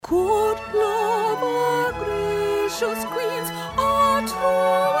Good love, our gracious queens, our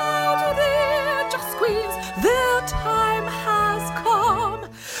true and just queens, their time has come.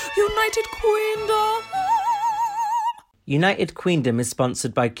 United Queendom. United Queendom is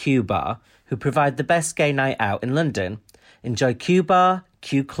sponsored by Q Bar, who provide the best gay night out in London. Enjoy Q Bar,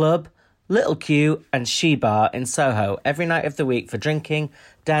 Q Club, Little Q and She Bar in Soho every night of the week for drinking,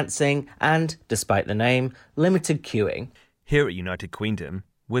 dancing and, despite the name, limited queuing. Here at United Queendom,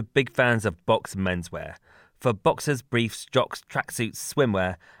 we're big fans of Box menswear. For boxers, briefs, jocks, tracksuits,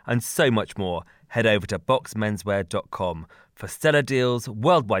 swimwear and so much more, head over to boxmenswear.com for stellar deals,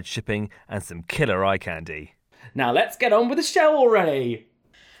 worldwide shipping and some killer eye candy. Now let's get on with the show already.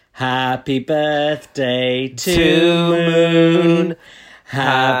 Happy birthday to Moon.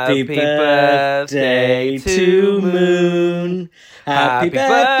 Happy birthday to Moon. Happy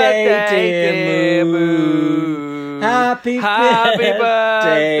birthday, dear Moon. Happy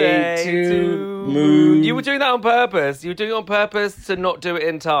birthday to Moon. You were doing that on purpose. You were doing it on purpose to not do it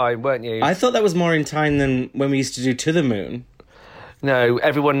in time, weren't you? I thought that was more in time than when we used to do To the Moon. No,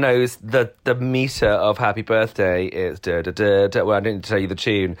 everyone knows the meter of Happy Birthday is da da da da. Well, I didn't tell you the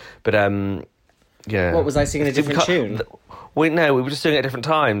tune, but yeah. What, was I singing a different tune? We were just doing it at different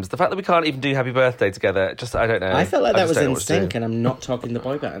times. The fact that we can't even do Happy Birthday together, just I don't know. I felt like that was in sync, and I'm not talking the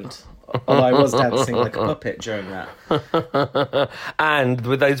boy band. Although I was dancing like a puppet during that. And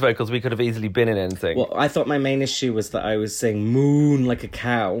with those vocals, we could have easily been in NSYNC. Well, I thought my main issue was that I was saying moon like a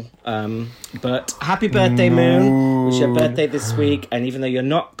cow. But happy birthday, Moon. It's your birthday this week, and even though you're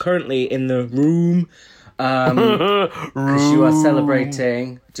not currently in the room, because you are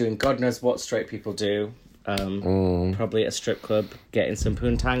celebrating, doing God knows what straight people do, probably at a strip club, getting some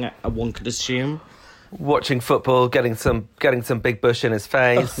poontang, one could assume. Watching football, getting some big bush in his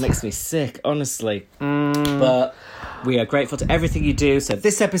face. Makes me sick, honestly. But we are grateful to everything you do, so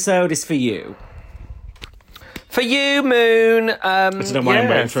this episode is for you. For you, Moon. I don't know why I'm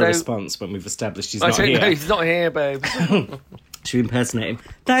waiting for a response when we've established he's not here. No, he's not here, babe. Should we impersonate him?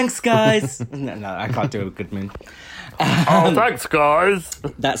 Thanks, guys. no, I can't do a good Moon. Thanks, guys.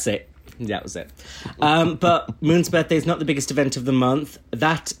 That's it. That was it. But Moon's birthday is not the biggest event of the month.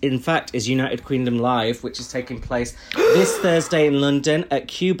 That, in fact, is United Queendom Live, which is taking place this Thursday in London at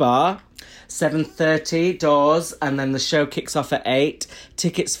Q Bar. 7:30 doors, and then the show kicks off at 8.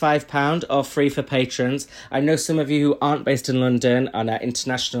 Tickets £5 or free for patrons. I know some of you who aren't based in London and are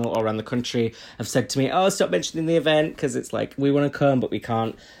international or around the country have said to me, stop mentioning the event, because it's like, we want to come, but we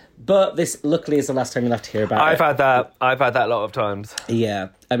can't. But this, luckily, is the last time you'll have to hear about it. I've had that a lot of times. Yeah.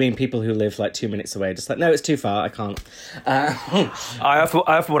 I mean, people who live like 2 minutes away, just like, no, it's too far, I can't. I often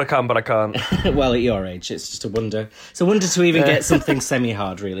want to come, but I can't. Well, at your age, it's just a wonder. It's a wonder to even get something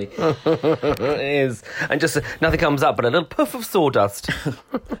semi-hard, really. It is. And just nothing comes up but a little puff of sawdust.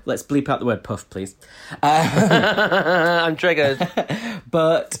 Let's bleep out the word puff, please. I'm triggered.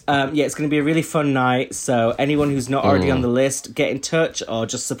 But, yeah, it's going to be a really fun night. So anyone who's not already on the list, get in touch or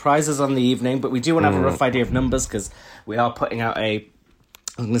just surprise us on the evening. But we do want to have a rough idea of numbers, because we are putting out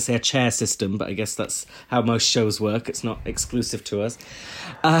I'm going to say a chair system, but I guess that's how most shows work. It's not exclusive to us.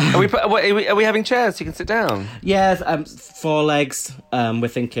 Are we having chairs so you can sit down? Yeah, 4 legs, we're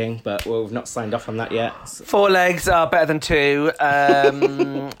thinking, but we've not signed off on that yet. 4 legs are better than 2.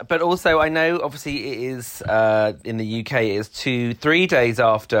 But also, I know, obviously, it is, in the UK, it is 3 days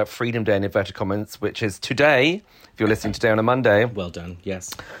after Freedom Day, in inverted commas, which is today, if you're listening today on a Monday. Well done, yes.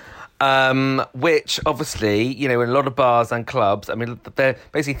 Which obviously, you know, in a lot of bars and clubs, I mean,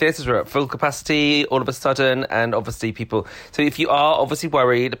 basically theatres are at full capacity all of a sudden, and obviously people. So if you are obviously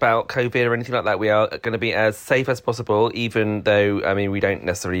worried about COVID or anything like that, we are going to be as safe as possible, even though, I mean, we don't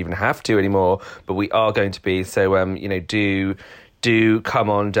necessarily even have to anymore, but we are going to be. So, you know, do come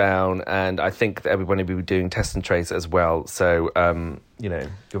on down, and I think that everybody will be doing test and trace as well. So, you know,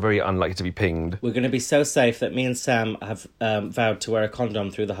 you're very unlikely to be pinged. We're going to be so safe that me and Sam have vowed to wear a condom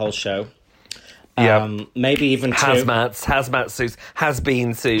through the whole show. Maybe even 2. Hazmat suits,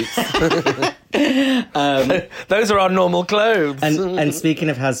 has-been suits. Those are our normal clothes. And speaking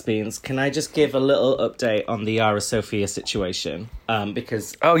of has-beens, can I just give a little update on the Yara Sofia situation?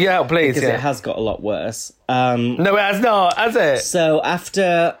 Because it has got a lot worse. No, it has not, has it? So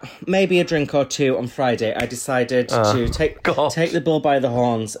after maybe a drink or 2 on Friday, I decided to take the bull by the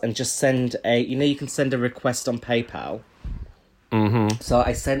horns and just send you can send a request on PayPal. Mm-hmm. So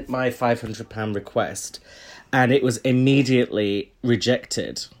I sent my £500 request, and it was immediatly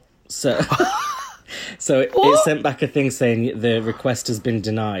rejected. So it sent back a thing saying the request has been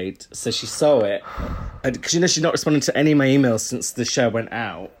denied. So she saw it, because she's not responded to any of my emails since the show went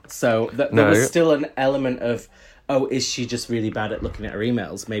out. So there was still an element of oh, is she just really bad at looking at her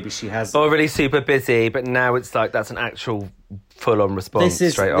emails? Maybe she has... Or really super busy, but now it's like that's an actual full-on response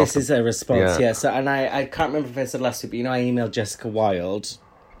straight off. This is a response, yeah. So, and I can't remember if I said last week, but you know, I emailed Jessica Wilde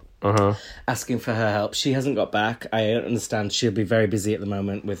asking for her help. She hasn't got back. I understand she'll be very busy at the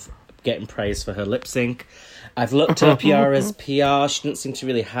moment with getting praise for her lip sync. I've looked up Yara's PR. She doesn't seem to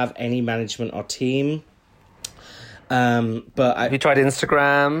really have any management or team. But have you tried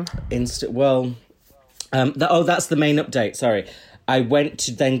Instagram? That's the main update. Sorry. I went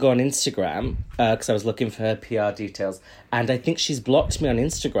to then go on Instagram because I was looking for her PR details, and I think she's blocked me on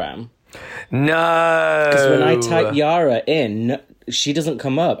Instagram. No. Because when I type Yara in, she doesn't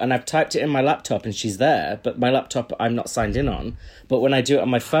come up, and I've typed it in my laptop and she's there, but my laptop I'm not signed in on. But when I do it on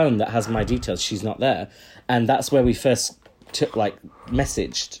my phone that has my details, she's not there. And that's where we first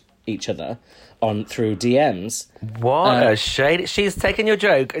messaged each other on through DMs. What a shade! She's taken your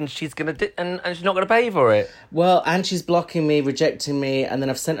joke and she's gonna and she's not gonna pay for it. Well, and she's blocking me, rejecting me, and then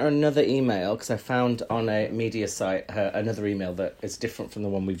I've sent her another email because I found on a media site another email that is different from the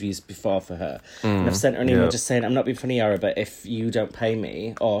one we've used before for her. And I've sent her an email just saying, I'm not being funny, Yara, but if you don't pay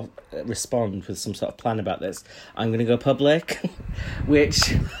me or respond with some sort of plan about this, I'm going to go public,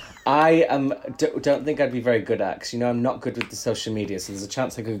 which I don't think I'd be very good at, because, you know, I'm not good with the social media, so there's a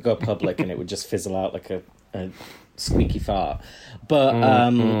chance I could go public and it would just fizzle out like a squeaky fart. But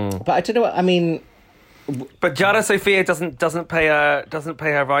but I don't know what I mean. But Giada Sophia doesn't pay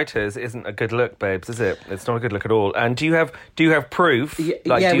her writers isn't a good look, babes, is it? It's not a good look at all. And do you have proof? We've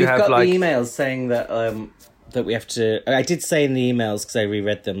got the emails saying that that we have to. I did say in the emails, because I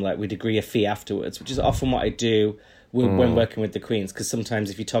reread them, like, we'd agree a fee afterwards, which is often what I do when working with the queens, because sometimes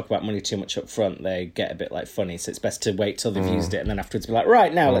if you talk about money too much up front, they get a bit like funny, so it's best to wait till they've used it and then afterwards be like,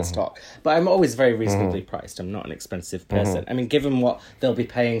 right, now let's talk. But I'm always very reasonably priced. I'm not an expensive person. I mean, given what they'll be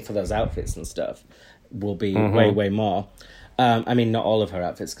paying for those outfits and stuff will be way more. I mean, not all of her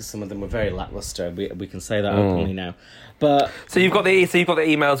outfits, because some of them were very lackluster. We can say that openly now. But so you've got the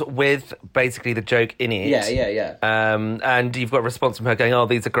emails with basically the joke in it. Yeah. And you've got a response from her going, "Oh,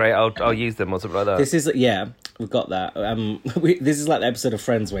 these are great. I'll use them," or something like that. This is we've got that. This is like the episode of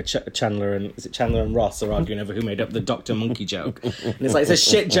Friends where Chandler and Ross are arguing over who made up the Dr. Monkey joke, and it's like, it's a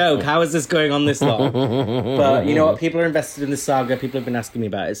shit joke. How is this going on this long? But you know what? People are invested in the saga. People have been asking me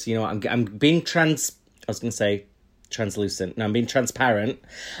about it. So you know what? I'm being translucent. No, I'm being transparent.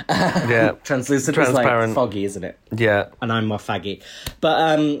 Yeah. Translucent is like foggy, isn't it? Yeah. And I'm more faggy. But,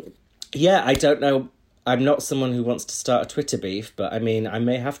 I don't know. I'm not someone who wants to start a Twitter beef, but, I mean, I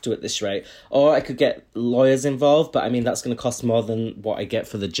may have to at this rate. Or I could get lawyers involved, but, I mean, that's going to cost more than what I get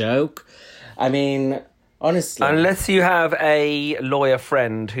for the joke. I mean, honestly... Unless you have a lawyer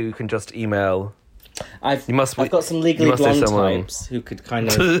friend who can just email... I've got some legally blonde types who could kind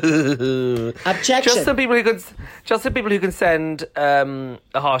of objection. Just some people who can send a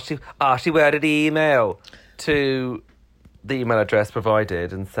harshly worded email to the email address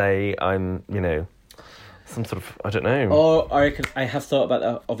provided and say, I'm, you know, some sort of, I don't know. Or I have thought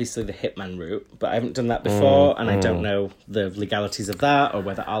about obviously the hitman route, but I haven't done that before, and I don't know the legalities of that or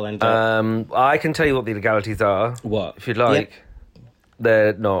whether I'll end up. I can tell you what the legalities are. What? If you'd like. Yep.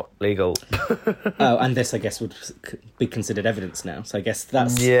 They're not legal. Oh, and this, I guess, would be considered evidence now. So I guess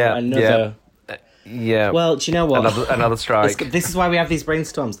that's another... Yeah. Well, do you know what? Another strike. This is why we have these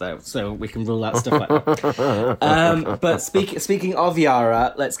brainstorms, though, so we can rule out stuff like that. But speaking of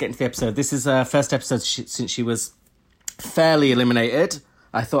Yara, let's get into the episode. This is her first episode since she was fairly eliminated.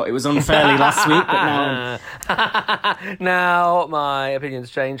 I thought it was unfairly last week, but now... Now my opinion's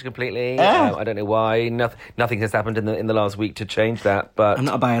changed completely. I don't know why. Nothing has happened in the last week to change that, but... I'm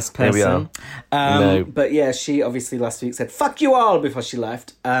not a biased person. Here we are. No. But yeah, she obviously last week said, "Fuck you all," before she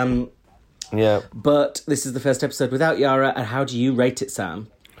left. Yeah. But this is the first episode without Yara, and how do you rate it, Sam?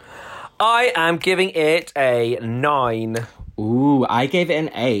 I am giving it a 9. Ooh, I gave it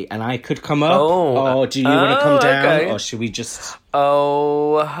an 8, and I could come up. Or do you want to come down, okay. or should we just...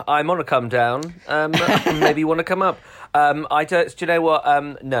 Oh, I'm on a come down. Maybe you want to come up. I don't... Do you know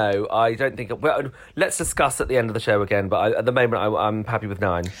what? No, I don't think... Well, let's discuss at the end of the show again, but at the moment, I'm happy with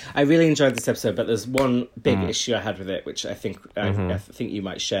 9. I really enjoyed this episode, but there's one big issue I had with it, which I think you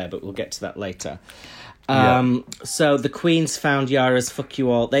might share, but we'll get to that later. So the Queens found Yara's "fuck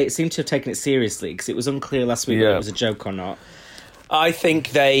you all." They seem to have taken it seriously, because it was unclear last week whether it was a joke or not. I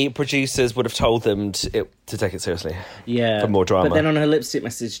think producers would have told them to take it seriously. Yeah. For more drama. But then on her lipstick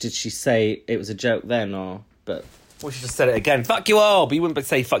message, did she say it was a joke then, or... But Well, she just said it again. Fuck you all, but you wouldn't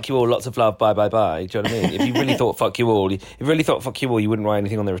say fuck you all, lots of love, bye, bye, bye. Do you know what I mean? If you really thought fuck you all, you wouldn't write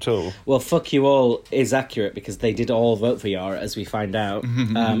anything on there at all. Well, fuck you all is accurate because they did all vote for Yara, as we find out.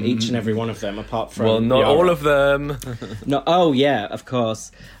 Each and every one of them, apart from Well, not Yara. all of them. No, oh yeah, of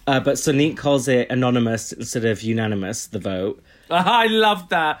course. But Sonique calls it anonymous instead of unanimous, the vote. I love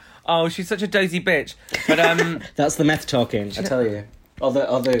that. Oh, she's such a dozy bitch. But That's the meth talking, I tell you.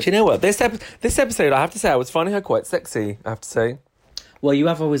 do you know what? This episode, I have to say, I was finding her quite sexy, I have to say. Well, you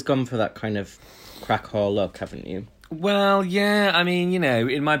have always gone for that kind of crack whore look, haven't you? Well, yeah, I mean, you know,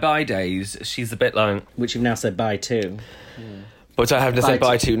 in my bye days, she's a bit like... Which you've now said bye to. Which I have to say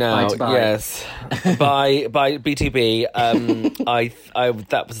bye to now. Bye to bye. Yes. Bye B2B. I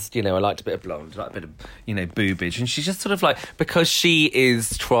that was, you know, I liked a bit of blonde, I liked a bit of, you know, boobage. And she's just sort of like, because she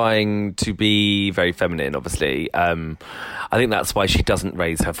is trying to be very feminine, obviously, I think that's why she doesn't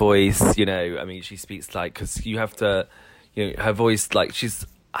raise her voice, you know. I mean, she speaks like, because you have to, you know, her voice, like, she's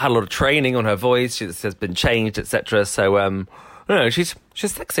had a lot of training on her voice, she has been changed, etc. So, I don't know, she's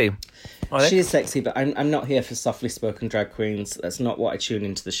sexy. She is sexy, but I'm not here for softly spoken drag queens. That's not what I tune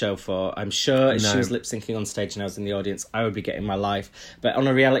into the show for. I'm sure if she was lip syncing on stage and I was in the audience, I would be getting my life. But on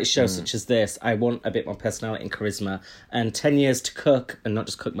a reality show such as this, I want a bit more personality and charisma. And 10 years to cook, and not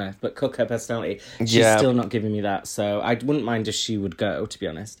just cook meth, but cook her personality, she's still not giving me that. So I wouldn't mind if she would go, to be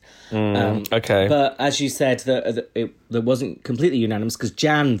honest. Okay. But as you said, there wasn't completely unanimous because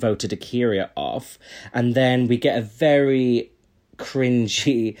Jan voted Akira off. And then we get a very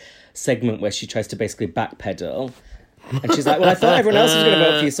cringy segment where she tries to basically backpedal, and she's like, well, I thought everyone else was going to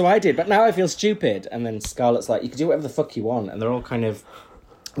vote for you, so I did, but now I feel stupid. And then Scarlett's like, you can do whatever the fuck you want. And they're all kind of...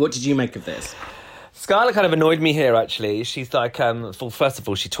 What did you make of this? Scarlett kind of annoyed me here, actually. She's like, well, first of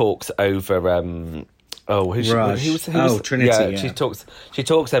all, she talks over Trinity. Yeah. She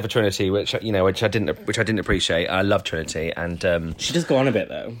talks over Trinity, which, you know, which I didn't appreciate. I love Trinity, and She does go on a bit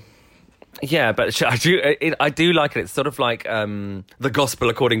though. Yeah, but I do like it. It's sort of like the gospel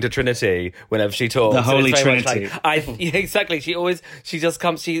according to Trinity. Whenever she talks, the Holy Trinity. Yeah, exactly.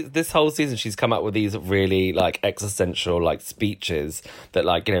 This whole season she's come up with these really like existential like speeches that,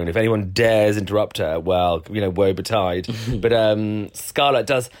 like, you know, and if anyone dares interrupt her, well, you know, woe betide. But Scarlett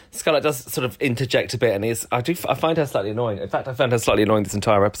does sort of interject a bit, and I find her slightly annoying. In fact, I found her slightly annoying this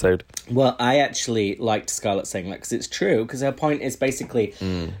entire episode. Well, I actually liked Scarlett saying that because it's true. Because her point is basically,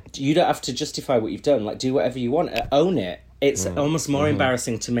 you don't have to justify what you've done. Like, do whatever you want, own it. It's almost more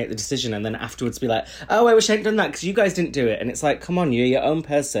embarrassing to make the decision and then afterwards be like, oh, I wish I hadn't done that because you guys didn't do it. And it's like, come on, you're your own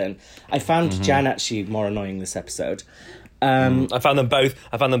person. I found Jan actually more annoying this episode. I found them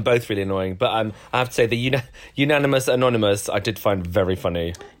both really annoying, but I have to say the unanimous anonymous I did find very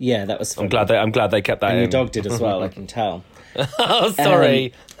funny. Yeah, that was funny. I'm glad they kept that and in. your dog did as well, I can tell. Oh,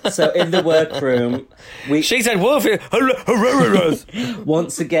 sorry. So in the workroom, she said, "Wolf."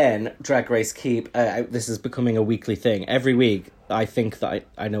 Once again, Drag Race keep. This is becoming a weekly thing. Every week, I think that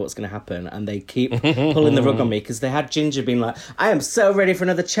I know what's going to happen, and they keep pulling the rug on me because they had Ginger being like, "I am so ready for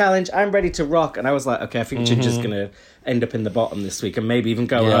another challenge. I'm ready to rock," and I was like, "Okay, I think Ginger's going to end up in the bottom this week and maybe even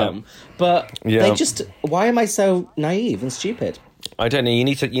go home." But they just. Why am I so naive and stupid? I don't know. You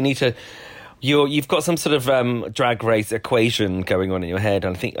need to. You've got some sort of Drag Race equation going on in your head,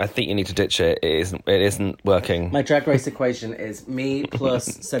 and I think you need to ditch it. It isn't working. My Drag Race equation is me plus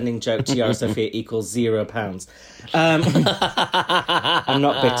sending joke to Yara Sofia equals £0. I'm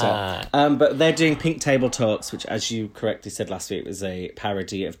not bitter. But they're doing Pink Table Talks, which, as you correctly said last week, was a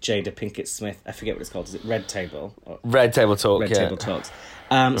parody of Jada Pinkett Smith. I forget what it's called. Is it Red Table? Red Table Talk. Red Table Talks.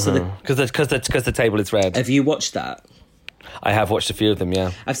 So because the table is red. Have you watched that? I have watched a few of them,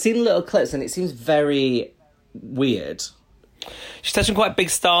 yeah. I've seen little clips and it seems very weird. She's touching quite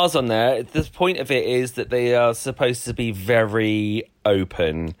big stars on there. The point of it is that they are supposed to be very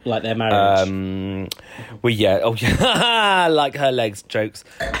open. Like their marriage. Well, yeah. Oh, yeah. Like her legs jokes.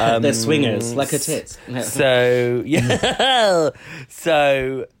 They're swingers, like her tits. So, yeah.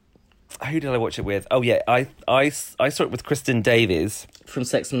 So, who did I watch it with? Oh, yeah. I saw it with Kristen Davies. From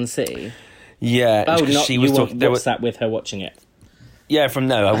Sex and the City? Yeah. Oh, not she was talking. What's that with her watching it? Yeah,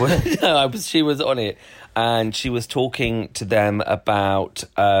 she was on it, and she was talking to them about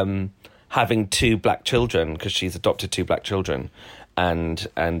having 2 black children because she's adopted 2 black children, and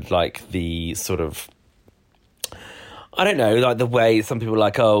like the sort of, I don't know, like the way some people are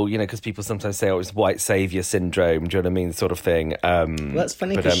like, oh, you know, because people sometimes say, oh, it's white saviour syndrome, do you know what I mean, sort of thing. Well, that's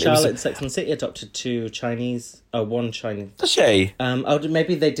funny because Charlotte in Sex and the City adopted 2 Chinese, one Chinese. Does she?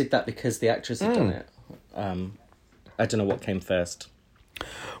 Maybe they did that because the actress had done it. I don't know what came first.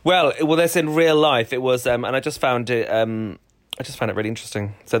 Well, that's in real life. It was, and I just found it I just found it really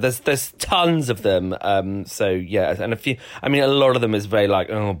interesting. So there's tons of them. So yeah, and a few. I mean, a lot of them is very like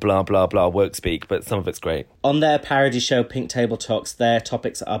blah blah blah work speak, but some of it's great. On their parody show, Pink Table Talks, their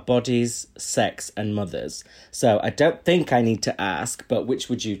topics are bodies, sex, and mothers. So I don't think I need to ask, but which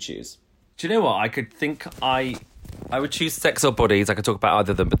would you choose? Do you know what? I could think I would choose sex or bodies. I could talk about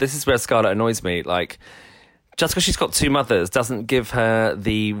either of them, but this is where Scarlett annoys me. Like, just because she's got two mothers doesn't give her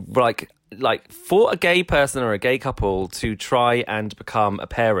the like for a gay person or a gay couple to try and become a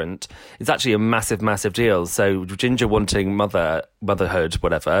parent is actually a massive deal. So Ginger wanting motherhood,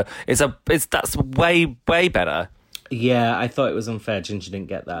 whatever, that's way better. Yeah, I thought it was unfair Ginger didn't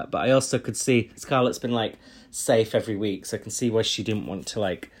get that, but I also could see Scarlett's been like safe every week, so I can see why she didn't want to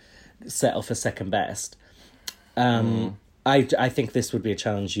like settle for second best. I think this would be a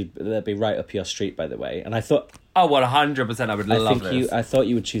challenge that'd be right up your street, by the way. And I thought, 100%, I would love this. I thought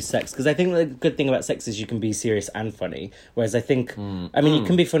you would choose sex, because I think the good thing about sex is you can be serious and funny. Whereas I think, I mean, you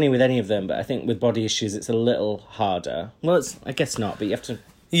can be funny with any of them, but I think with body issues, it's a little harder. Well, I guess not, but you have to.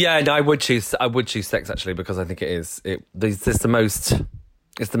 Yeah, no, I would choose sex actually, because I think it's the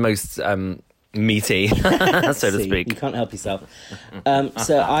most meaty, so to speak. You can't help yourself.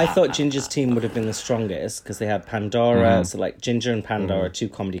 So I thought Ginger's team would have been the strongest because they had Pandora, so like Ginger and Pandora, two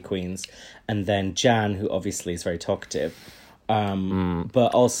comedy queens, and then Jan, who obviously is very talkative.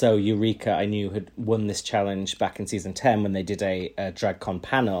 But also Eureka, I knew, had won this challenge back in season 10 when they did a DragCon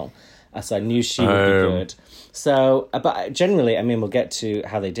panel. So I knew she would be good. So, but generally, I mean, we'll get to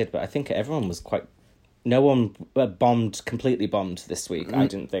how they did, but I think everyone was quite... No one completely bombed this week, I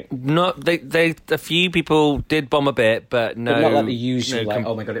didn't think. No, a few people did bomb a bit, but no... But not like the usual,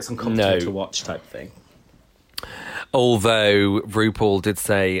 oh my God, it's uncomfortable to watch type thing. Although RuPaul did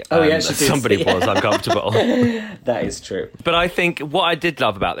say somebody was uncomfortable. That is true. But I think what I did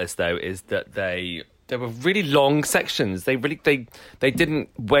love about this, though, is that there were really long sections. They didn't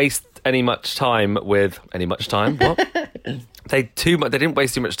waste much time. What? They didn't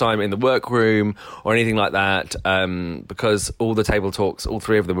waste too much time in the workroom or anything like that, because all the table talks, all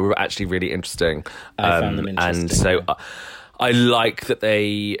three of them, were actually really interesting. I found them interesting. And so I like that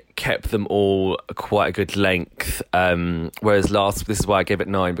they kept them all quite a good length. Whereas this is why I gave it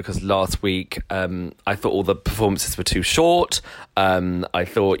 9, because last week I thought all the performances were too short. I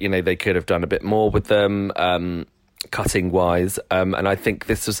thought, they could have done a bit more with them, cutting wise. And I think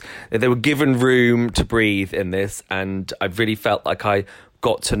they were given room to breathe in this, and I really felt like I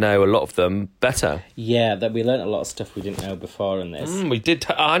got to know a lot of them better. Yeah, that we learnt a lot of stuff we didn't know before in this. We did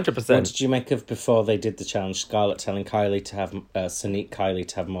 100%. What did you make of before they did the challenge, Scarlett telling Kylie to have Sonique Kylie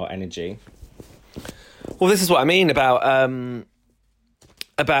to have more energy? Well, this is what I mean about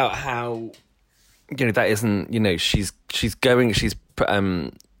how that isn't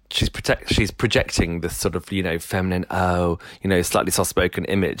she's projecting this sort of feminine, slightly soft-spoken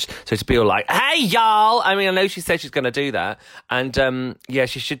image. So to be all like, hey y'all, I mean, I know she said she's going to do that, and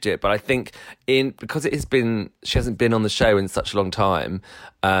she should do it, but I think because she hasn't been on the show in such a long time,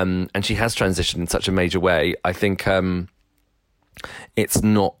 and she has transitioned in such a major way, I think it's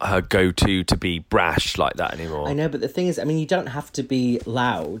not her go-to to be brash like that anymore. I know, but the thing is, I mean, you don't have to be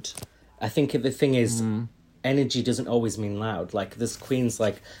loud. I think the thing is, energy doesn't always mean loud. Like, there's queens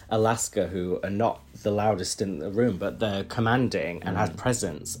like Alaska who are not the loudest in the room, but they're commanding and have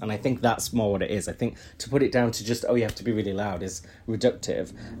presence. And I think that's more what it is. I think to put it down to just, you have to be really loud is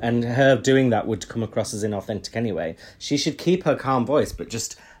reductive. And her doing that would come across as inauthentic anyway. She should keep her calm voice, but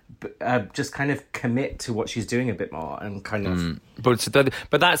just kind of commit to what she's doing a bit more and kind of. But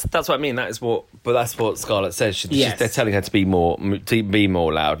that's what I mean. That's what Scarlett says. They're telling her to be more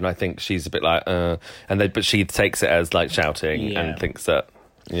loud, and I think she's a bit like, but she takes it as like shouting and thinks that.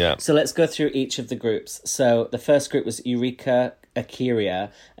 Yeah. So let's go through each of the groups. So the first group was Eureka, A'keria,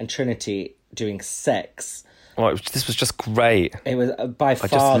 and Trinity doing sex. Oh, this was just great. It was by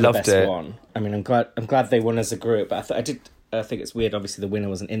far the best one. I mean, I'm glad they won as a group. But I think it's weird. Obviously, the winner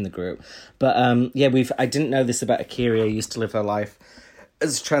wasn't in the group, but I didn't know this about A'keria. Used to live her life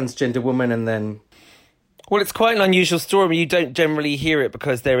as a transgender woman, and then. Well, it's quite an unusual story. I mean, you don't generally hear it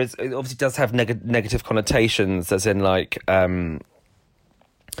because it obviously does have negative connotations, as in like.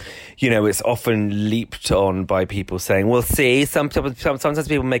 It's often leaped on by people saying, "Well, see, sometimes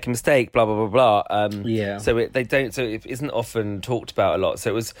people make a mistake." Blah blah blah blah. So it isn't often talked about a lot. So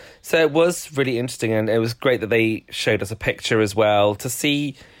it was really interesting, and it was great that they showed us a picture as well to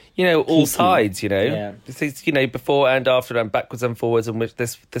see, all sides. This is, before and after and backwards and forwards and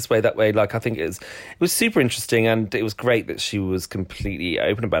this way that way. Like, I think it was super interesting, and it was great that she was completely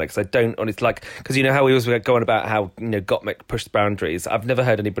open about it, because how we always go on about how Gottmik pushed boundaries. I've never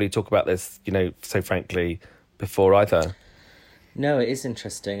heard anybody talk about this so frankly before either. No, it is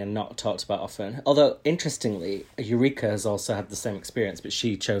interesting and not talked about often. Although, interestingly, Eureka has also had the same experience, but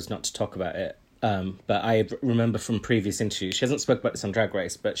she chose not to talk about it. But I remember from previous interviews, she hasn't spoke about this on Drag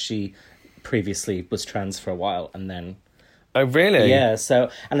Race, but she previously was trans for a while and then... Oh, really? Yeah, so...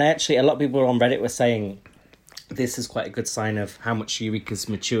 And actually, a lot of people on Reddit were saying this is quite a good sign of how much Eureka's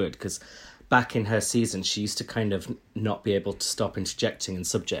matured, because back in her season, she used to kind of not be able to stop interjecting in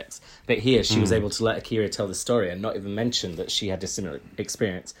subjects. But here, she was able to let Akira tell the story and not even mention that she had a similar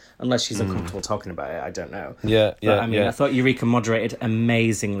experience. Unless she's uncomfortable talking about it, I don't know. Yeah, But, I mean, I thought Eureka moderated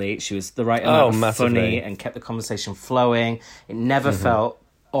amazingly. She was the right amount of massively. funny and kept the conversation flowing. It never felt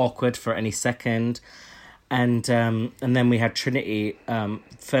awkward for any second. And then we had Trinity,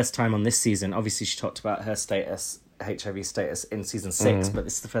 first time on this season. Obviously, she talked about her status, HIV status, in season 6, but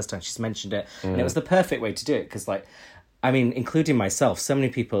this is the first time she's mentioned it. And it was the perfect way to do it, because, like, I mean, including myself, so many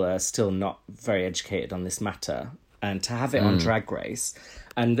people are still not very educated on this matter. And to have it on Drag Race,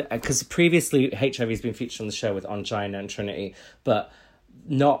 and because previously HIV has been featured on the show with Ongina and Trinity, but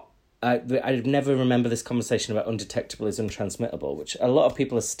not... I never remember this conversation about undetectable is untransmittable, which a lot of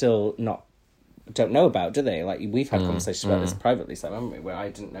people are still don't know about, do they? Like, we've had conversations about this privately, so haven't we, where I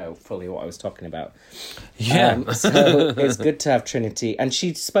didn't know fully what I was talking about. Yeah. So it's good to have Trinity, and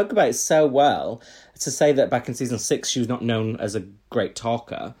she spoke about it so well. To say that back in season 6 she was not known as a great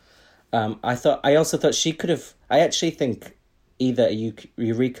talker, I also thought she could have... I actually think either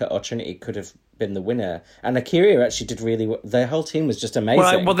Eureka or Trinity could have been the winner, and Akira actually did really. Their whole team was just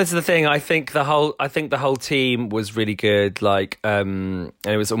amazing. Well, this is the thing. I think the whole team was really good. Like, and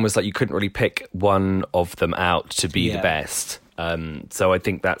it was almost like you couldn't really pick one of them out to be the best. So I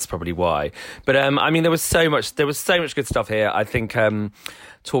think that's probably why. But I mean, there was so much good stuff here. I think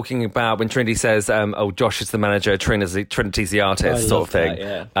talking about when Trinity says, "Oh, Josh is the manager, Trinity's the artist," sort of thing.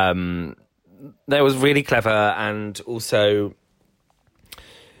 That, that was really clever, and also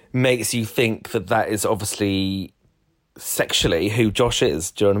makes you think that is obviously sexually who Josh is.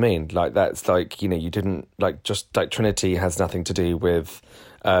 Do you know what I mean? Like, that's like, you know, you didn't like, just like Trinity has nothing to do with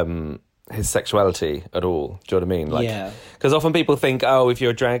his sexuality at all. Do you know what I mean? Like, because often people think, oh, if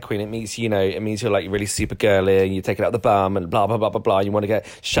you're a drag queen, it means you're like really super girly and you take it out the bum and blah blah blah blah blah. You want to get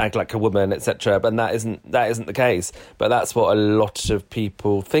shagged like a woman, etc. But that isn't the case. But that's what a lot of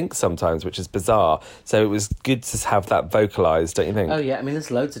people think sometimes, which is bizarre. So it was good to have that vocalised, don't you think? Oh yeah, I mean,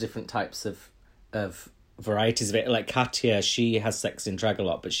 there's loads of different types of varieties of it. Like Katya, she has sex in drag a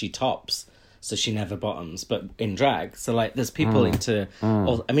lot, but she tops. So she never bottoms, but in drag. So, like, there's people into...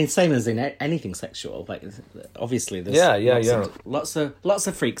 All, I mean, same as in anything sexual. Like, obviously, there's lots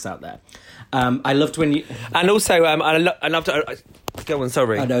of freaks out there. I loved when you... And also, I loved... go on,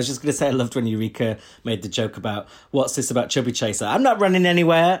 sorry. Oh, no, I was just going to say I loved when Eureka made the joke about, what's this about Chubby Chaser? I'm not running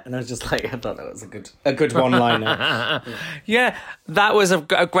anywhere. And I was just like, I thought that was a good one-liner. Yeah, that was a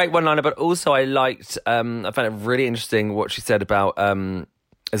great one-liner, but also I liked... I found it really interesting what she said about...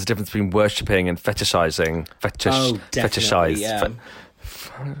 there's a difference between worshipping and fetishizing.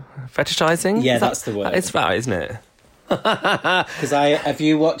 Fetishizing? Yeah, that's the word. It's right, isn't it? Because have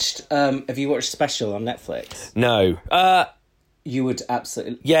you watched Special on Netflix? No. You would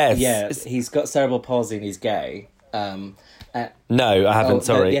absolutely... Yes. Yeah, he's got cerebral palsy and he's gay. No, I haven't,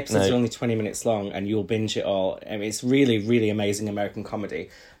 sorry. The episodes are only 20 minutes long and you'll binge it all. I mean, it's really, really amazing American comedy.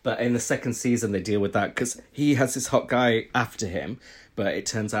 But in the second season, they deal with that because he has this hot guy after him, but it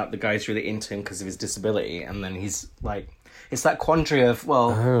turns out the guy's really into him because of his disability. And then he's like... It's that quandary of,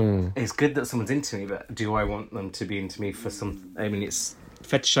 well, it's good that someone's into me, but do I want them to be into me for some... I mean, it's...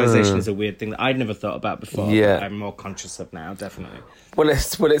 Fetishization is a weird thing that I'd never thought about before. Yeah. But I'm more conscious of now, definitely. Well,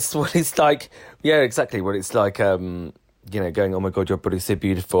 it's like... Yeah, exactly. Well, it's like... going, oh my God, your body's so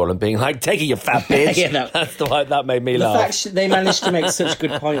beautiful, and being like, take it, you fat bitch. That's the one that made me laugh. The fact they managed to make such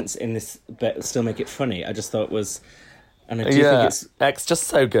good points in this, but still make it funny, I just thought was, and I do think it's just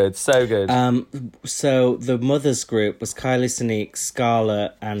so good, so good. So the mothers group was Kylie Sonique,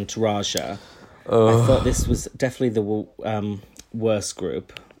 Scarlett, and Raja. I thought this was definitely the worst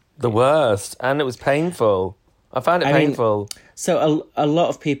group. The worst, and it was painful. I found it painful. So a lot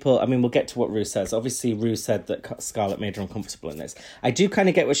of people, I mean, we'll get to what Rue says. Obviously, Rue said that Scarlett made her uncomfortable in this. I do kind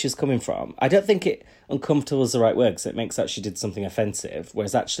of get where she's coming from. I don't think uncomfortable is the right word, because it makes out she did something offensive,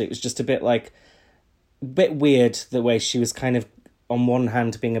 whereas actually it was just a bit weird, the way she was kind of, on one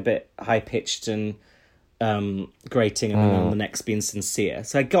hand, being a bit high-pitched and grating, and then on the next being sincere.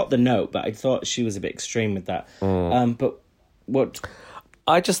 So I got the note, but I thought she was a bit extreme with that. But what...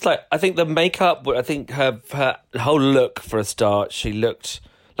 I think the makeup, I think her whole look for a start, she looked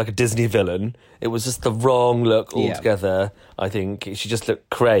like a Disney villain. It was just the wrong look altogether. I think she just looked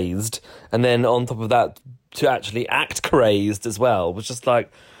crazed, and then on top of that, to actually act crazed as well was just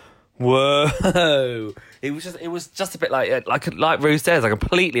like, whoa. It was just a bit like Rue says. I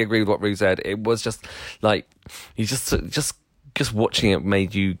completely agree with what Rue said. It was just like you just watching it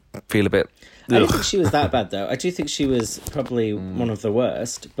made you feel a bit. I don't think she was that bad, though. I do think she was probably one of the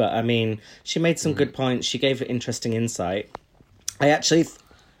worst. But, I mean, she made some good points. She gave interesting insight. I actually...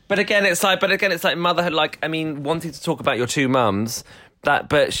 But again, it's like motherhood, like, I mean, wanting to talk about your two mums,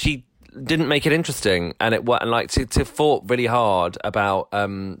 but she didn't make it interesting. And to fought really hard about,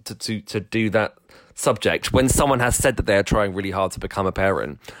 to do that subject when someone has said that they're trying really hard to become a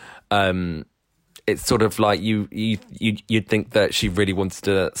parent. It's sort of like you'd think that she really wanted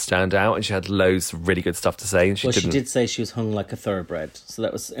to stand out, and she had loads of really good stuff to say. And she did say she was hung like a thoroughbred, so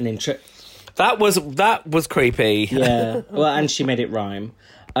that was an That was creepy. Yeah, well, and she made it rhyme.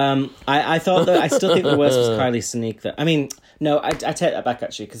 I thought that I still think the worst was Kylie Sonique. I mean, no, I take that back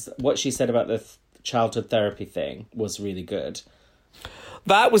actually, because what she said about the childhood therapy thing was really good.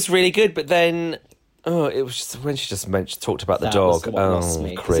 That was really good, but then it was just when she just talked about the dog. Lost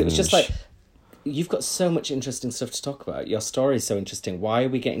me, cringe. It was just like, you've got so much interesting stuff to talk about. Your story is so interesting. Why are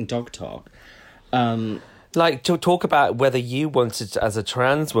we getting dog talk? Like, to talk about whether you wanted, as a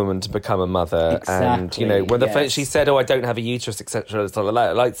trans woman, to become a mother. Exactly, And, when she said, I don't have a uterus, etc.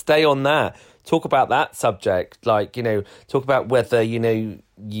 Like, stay on that. Talk about that subject. Like, talk about whether, you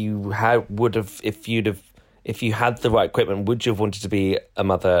would have, if you had the right equipment, would you have wanted to be a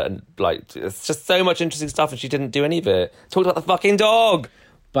mother? And, like, it's just so much interesting stuff, and she didn't do any of it. Talked about the fucking dog.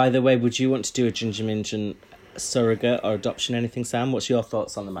 By the way, would you want to do a Ginger Minj surrogate or adoption, anything, Sam? What's your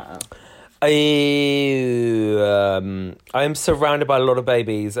thoughts on the matter? I am surrounded by a lot of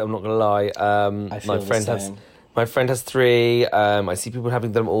babies. I'm not gonna lie. I feel my friend has 3. I see people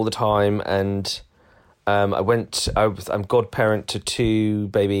having them all the time, and I'm godparent to 2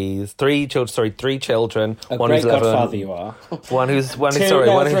 babies, 3 children. Sorry, 3 children. One great who's 11. Godfather you are. One who's 3.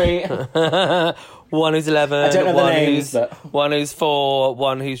 One who's 11. I don't know the names, one who's 4.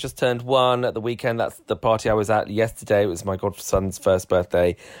 One who's just turned 1 at the weekend. That's the party I was at yesterday. It was my godson's first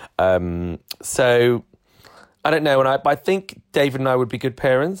birthday. So I don't know, and I think David and I would be good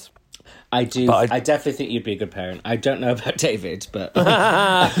parents. I do. I definitely think you'd be a good parent. I don't know about David, but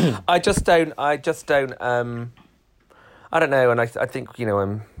I just don't. I don't know, and I think I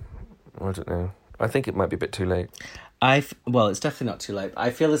don't know. I think it might be a bit too late. Well, it's definitely not too late. I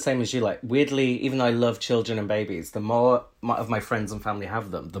feel the same as you. Like, weirdly, even though I love children and babies, the more of my friends and family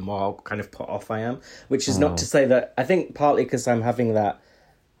have them, the more kind of put off I am. Which is not to say that... I think partly because I'm having that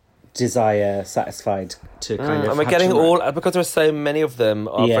desire satisfied to kind of... And we're getting because there are so many of them,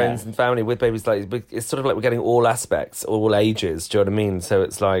 our friends and family with babies, like it's sort of like we're getting all aspects, all ages, do you know what I mean? So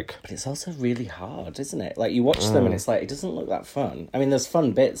it's like... But it's also really hard, isn't it? Like, you watch them and it's like, it doesn't look that fun. I mean, there's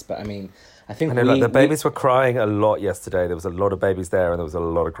fun bits, but I mean... the babies were crying a lot yesterday. There was a lot of babies there, and there was a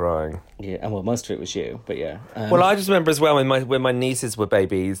lot of crying. Yeah, and well, most of it was you, but yeah. Well, I just remember as well when my nieces were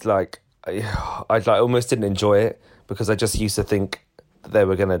babies, like I almost didn't enjoy it because I just used to think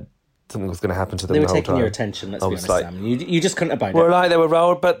that something was gonna happen to them. They were the whole taking time. your attention. Let's be honest, Sam. You just couldn't abide it. Well, like they were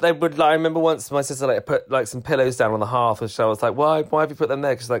rolled, but they would. Like, I remember once my sister put some pillows down on the hearth, and so I was like, "Why have you put them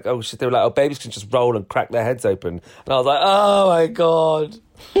there?" Because they were like, "Oh, babies can just roll and crack their heads open," and I was like, "Oh my god."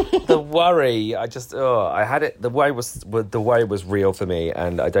 The worry, I had it. The worry was real for me,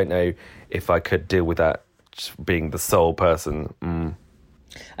 and I don't know if I could deal with that being the sole person.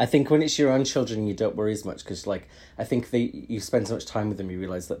 I think when it's your own children, you don't worry as much because, like, I think you spend so much time with them, you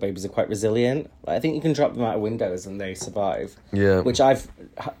realise that babies are quite resilient. Like, I think you can drop them out of windows and they survive. Yeah, which I've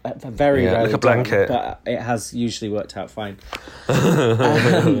very rarely like a blanket, done, but it has usually worked out fine.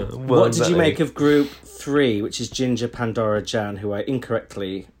 What did you make of Group 3, which is Ginger, Pandora, Jan, who I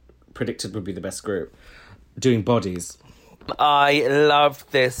incorrectly predicted would be the best group, doing bodies? I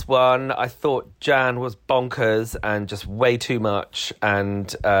loved this one. I thought Jan was bonkers and just way too much,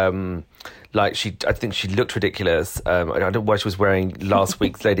 and I think she looked ridiculous. I don't know why she was wearing last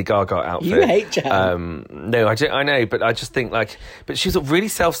week's Lady Gaga outfit. You hate Jan. No, I know, but I just think but she was really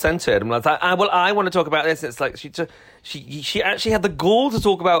self-centered. And I was like, I want to talk about this. And it's like she actually had the gall to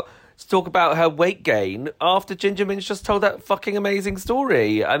talk about her weight gain after Ginger Minj just told that fucking amazing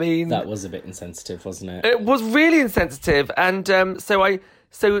story. I mean... That was a bit insensitive, wasn't it? It was really insensitive. And so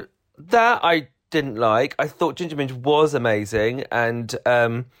that I didn't like. I thought Ginger Minj was amazing. And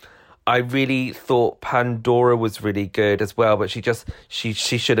I really thought Pandora was really good as well. But she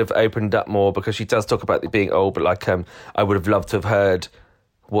should have opened up more because she does talk about being old. But I would have loved to have heard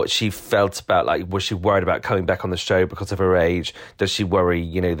what she felt about, like, was she worried about coming back on the show because of her age? Does she worry,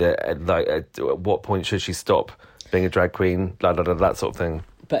 you know, that like at what point should she stop being a drag queen? That sort of thing.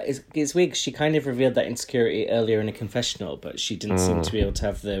 But it's weird. She kind of revealed that insecurity earlier in a confessional, but she didn't seem to be able to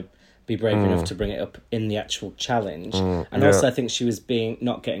have be brave enough to bring it up in the actual challenge. And also, I think she was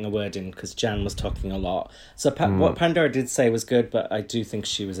not getting a word in because Jan was talking a lot. So what Pandora did say was good, but I do think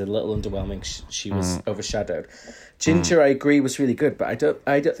she was a little underwhelming. She was overshadowed. Ginger, I agree, was really good, but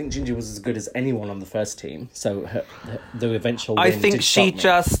I don't think Ginger was as good as anyone on the first team. So the eventual win I think did she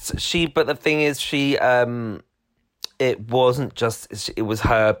stop me. but the thing is, it wasn't just, it was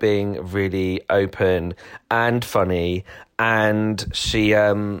her being really open and funny, and she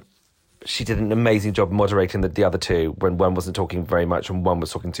did an amazing job moderating the other two when one wasn't talking very much and one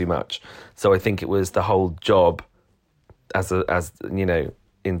was talking too much. So I think it was the whole job as you know,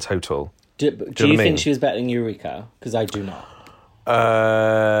 in total. Do you think she was better than Eureka? Because I do not.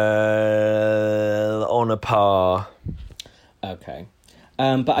 On a par. Okay.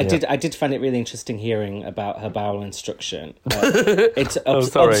 But I did find it really interesting hearing about her bowel instruction. It's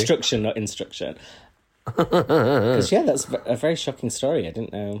obstruction, not instruction. Because that's a very shocking story. I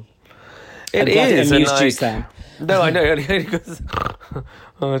didn't know. It I'm glad is. it amused you, Sam. No, I know. Because,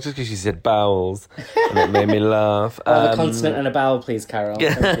 just because she said bowels, and it made me laugh. I'll have a consonant and a bowel, please, Carol.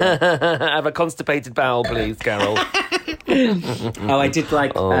 Thank you. Have a constipated bowel, please, Carol. I did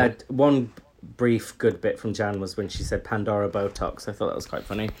like one brief good bit from Jan was when she said Pandora Botox. I thought that was quite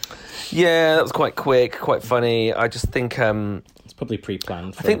funny. Yeah, that was quite quick, quite funny. I just think it's probably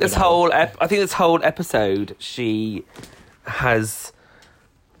pre-planned. I think this whole episode she has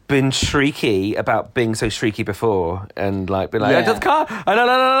been shrieky about being so shrieky before, and like being like, I just can't.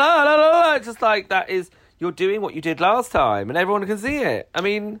 It's just like, that is, you're doing what you did last time, and everyone can see it. I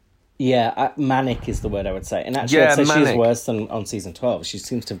mean. Yeah, manic is the word I would say. And actually, I'd say she is worse than on season 12. She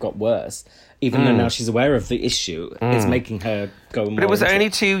seems to have got worse. Even though now she's aware of the issue, it's making her go more. But it was only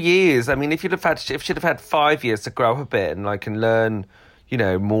 2 years. I mean, if she'd have had 5 years to grow up a bit and like and learn, you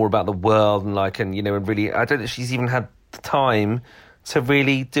know, more about the world and like and really, I don't think she's even had the time to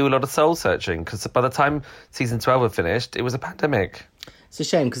really do a lot of soul searching, because by the time season 12 had finished, it was a pandemic. It's a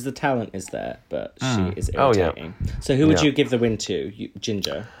shame because the talent is there, but she is irritating. Oh, yeah. So who would you give the win to,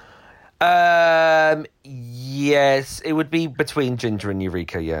 Ginger? Yes, it would be between Ginger and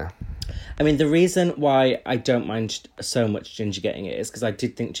Eureka, yeah. I mean, the reason why I don't mind so much Ginger getting it is because I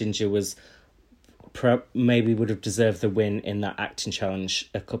did think Ginger was maybe would have deserved the win in that acting challenge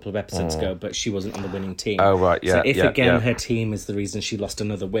a couple of episodes ago, but she wasn't on the winning team. Oh, right, yeah. So if her team is the reason she lost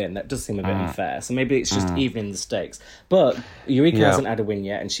another win, that does seem a bit unfair. So maybe it's just evening the stakes. But Eureka hasn't had a win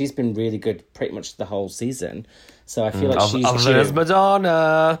yet, and she's been really good pretty much the whole season. So I feel like she's There's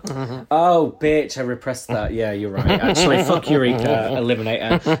Madonna. Oh, bitch, I repressed that. Yeah, you're right. Actually, fuck Eureka,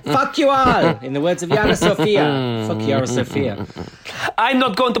 Eliminator. Fuck you all! In the words of Yana Sofia. Fuck Yara Sofia. I'm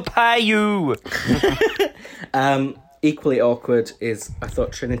not going to pay you! Equally awkward is, I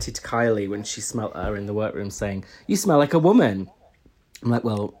thought, Trinity to Kylie when she smelt her in the workroom saying, "You smell like a woman." I'm like,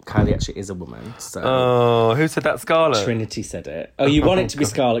 well, Kylie actually is a woman, so... Oh, who said that? Scarlett? Trinity said it. Oh, you want it to be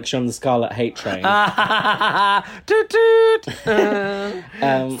Scarlett, because you're on the Scarlett hate train. Toot toot!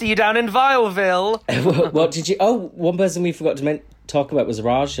 See you down in Vileville. What did you... Oh, one person we forgot to talk about was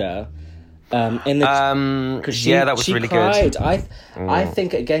Raja. That was really cried. Good. I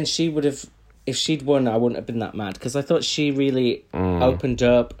think, again, she would have... If she'd won, I wouldn't have been that mad, because I thought she really opened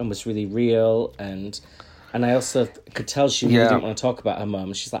up and was really real, and I also could tell she really didn't want to talk about her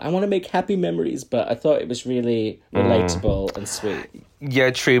mum. She's like, I want to make happy memories, but I thought it was really relatable and sweet.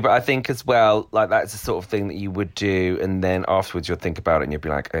 Yeah, true, but I think as well, like, that's the sort of thing that you would do, and then afterwards you'll think about it and you'll be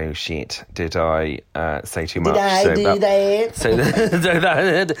like, oh shit, did I say too much? Did I do that?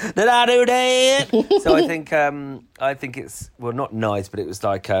 Did I do that? So I think it's, well, not nice, but it was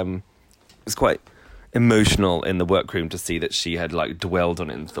like, it's quite emotional in the workroom to see that she had like dwelled on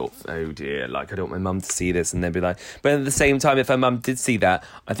it and thought, oh dear, like I don't want my mum to see this, and then be like, but at the same time, if her mum did see that,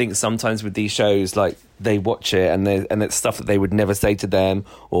 I think sometimes with these shows, like they watch it and it's stuff that they would never say to them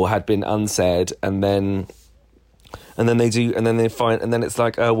or had been unsaid, and then they do, and then they find, and then it's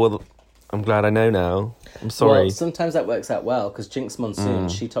like, oh well, I'm glad I know now. I'm sorry. Well, sometimes that works out well, because Jinx Monsoon,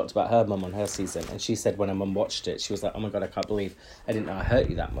 she talked about her mum on her season, and she said when her mum watched it, she was like, oh my God, I can't believe I didn't know I hurt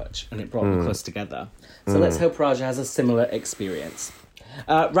you that much, and it brought them close together. So let's hope Raja has a similar experience.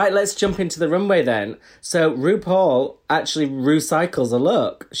 Right, let's jump into the runway then. So RuPaul actually recycles a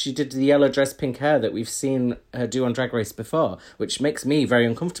look. She did the yellow dress, pink hair that we've seen her do on Drag Race before, which makes me very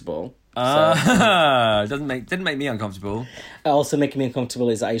uncomfortable. Didn't make me uncomfortable. Also making me uncomfortable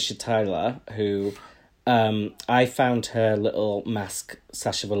is Aisha Tyler, who I found her little mask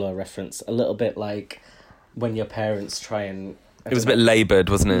Sacha Velour reference a little bit like when your parents try and... It was a bit laboured,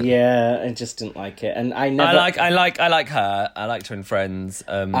 wasn't it? Yeah, I just didn't like it, and I never. I like her. I liked her in Friends.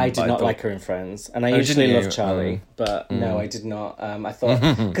 I did not like her in Friends, and I usually love Charlie, but no, I did not. I thought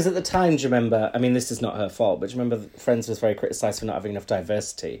because at the time, do you remember? I mean, this is not her fault, but do you remember Friends was very criticised for not having enough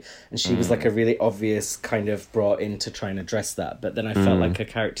diversity, and she was like a really obvious kind of brought in to try and address that. But then I felt like her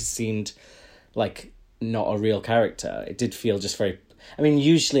character seemed like not a real character. It did feel just very. I mean,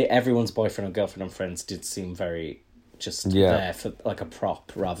 usually everyone's boyfriend or girlfriend on Friends did seem very. Just there for like a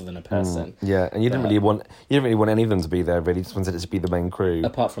prop rather than a person. Yeah, and you didn't really want any of them to be there. Really, just wanted it to be the main crew.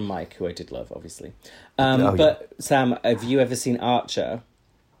 Apart from Mike, who I did love, obviously. But Sam, have you ever seen Archer?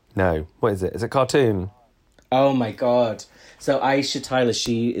 No, what is it? Is it cartoon? Oh my god! So Aisha Tyler,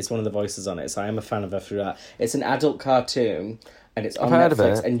 she is one of the voices on it. So I am a fan of her through that. It's an adult cartoon. And it's on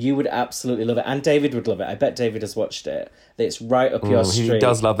Netflix, and you would absolutely love it. And David would love it. I bet David has watched it. It's right up your street. He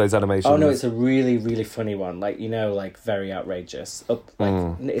does love those animations. Oh, no, it's a really, really funny one. Like, like very outrageous.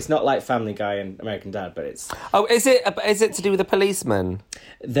 It's not like Family Guy and American Dad, but it's... Oh, is it to do with a policeman?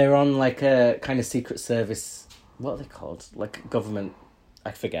 They're on, like, a kind of Secret Service... What are they called? Like, government...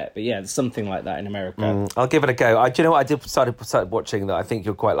 I forget. But, yeah, something like that in America. I'll give it a go. Do you know what? I did started watching that I think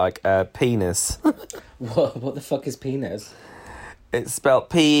you'll quite like, Penis. What the fuck is Penis? It's spelled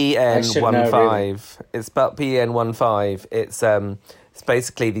PEN15. Really. It's spelled PEN15. It's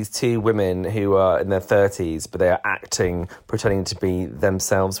basically these two women who are in their 30s, but they are pretending to be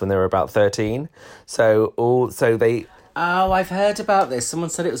themselves when they were about 13. So they... Oh, I've heard about this. Someone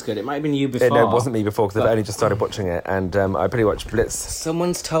said it was good. It might have been you before. No, it wasn't me before, because I've only just started watching it, and I pretty much blitz.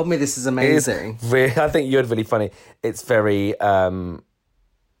 Someone's told me this is amazing. I think you're really funny. It's very...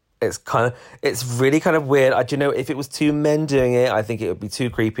 It's really kind of weird. Do you know, if it was two men doing it, I think it would be too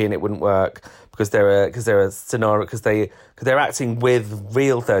creepy and it wouldn't work because they're acting with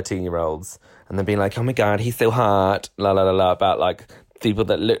real 13-year-olds and they're being like, oh my god, he's so hot, la la la la, about like people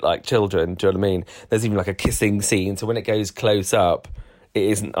that look like children. Do you know what I mean? There's even like a kissing scene, so when it goes close up, it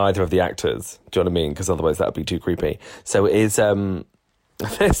isn't either of the actors. Do you know what I mean? Because otherwise that would be too creepy. So it is.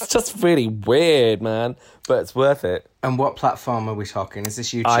 It's just really weird, man, but it's worth it. And what platform are we talking? Is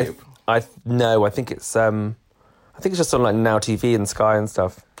this YouTube? No, I think it's just on like Now TV and Sky and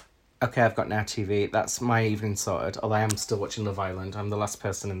stuff. Okay, I've got Now TV. That's my evening sorted. Although I am still watching Love Island. I'm the last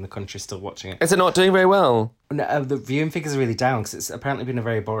person in the country still watching it. Is it not doing very well? No, the viewing figures are really down because it's apparently been a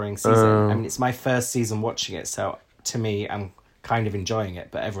very boring season. I mean, it's my first season watching it, so to me, I'm kind of enjoying it.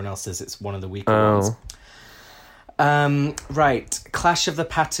 But everyone else says it's one of the weaker ones. Right, Clash of the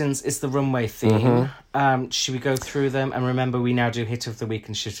Patterns is the runway theme. Should we go through them? And remember, we now do Hit of the Week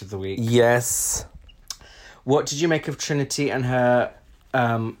and Shit of the Week. Yes. What did you make of Trinity and her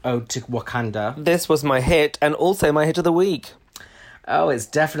ode to Wakanda? This was my hit, and also my hit of the week. Oh, it's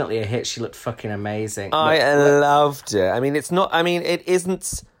definitely a hit. She looked fucking amazing. I loved it. I mean, it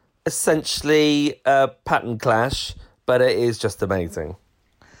isn't essentially a pattern clash, but it is just amazing.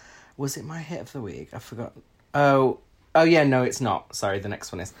 Was it my hit of the week? I forgot. Oh yeah, no, it's not. Sorry, the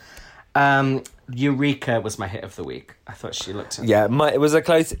next one is. Eureka was my hit of the week. I thought she looked... Yeah, it was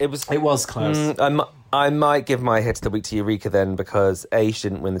close. It was close. I might give my hit of the week to Eureka then, because A, she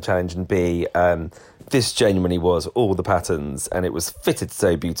didn't win the challenge, and B, this genuinely was all the patterns, and it was fitted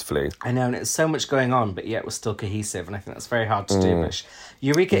so beautifully. I know, and it's so much going on, but yet it was still cohesive, and I think that's very hard to do. But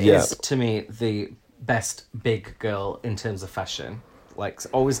Eureka is, to me, the best big girl in terms of fashion. Like,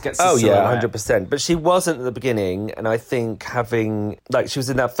 always gets a silhouette. 100%. But she wasn't at the beginning, and I think she was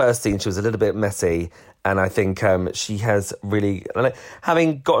in that first scene, she was a little bit messy, and I think she has really,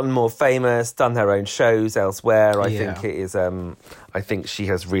 having gotten more famous, done her own shows elsewhere, I think she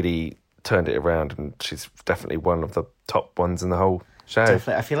has really turned it around, and she's definitely one of the top ones in the whole show.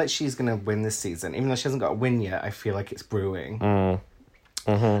 Definitely. I feel like she's going to win this season. Even though she hasn't got a win yet, I feel like it's brewing.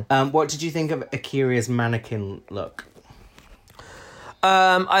 What did you think of Akira's mannequin look?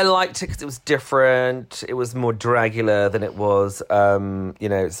 I liked it because it was different. It was more Dragula than it was,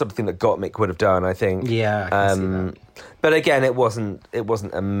 something that Gottmik would have done, I think. Yeah, I can see that. But again, it wasn't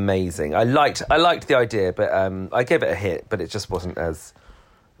amazing. I liked the idea, but I gave it a hit, but it just wasn't as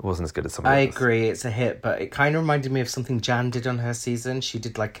good as something else. I agree, it's a hit, but it kind of reminded me of something Jan did on her season. She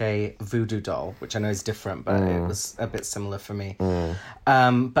did like a voodoo doll, which I know is different, but it was a bit similar for me.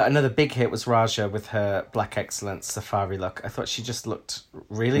 But another big hit was Raja with her Black Excellence safari look. I thought she just looked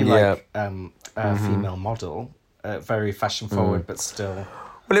really like a female model, very fashion forward, but still.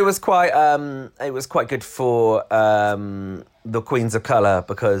 Well, it was quite good for the Queens of Colour,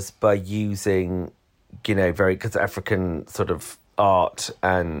 because by using, because African sort of art,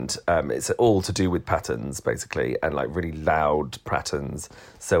 and it's all to do with patterns, basically, and like really loud patterns.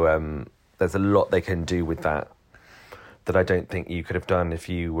 So there's a lot they can do with that I don't think you could have done if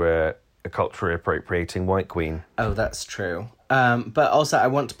you were a culturally appropriating white queen. Oh, that's true. But also, I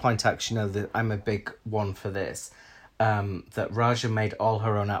want to point out, 'cause you know, that I'm a big one for this, that Raja made all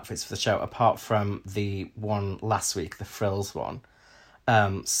her own outfits for the show, apart from the one last week, the frills one.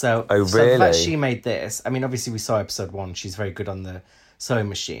 So the fact she made this, I mean, obviously we saw episode 1, she's very good on the sewing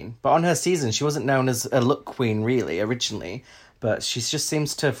machine. But on her season, she wasn't known as a look queen, really, originally. But she just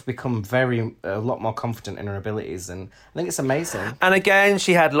seems to have become a lot more confident in her abilities, and I think it's amazing. And again,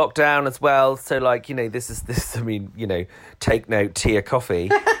 she had lockdown as well, so like, you know, this. I mean, you know, take note, Tia Coffee.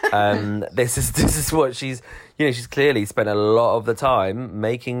 This is what she's, you know, she's clearly spent a lot of the time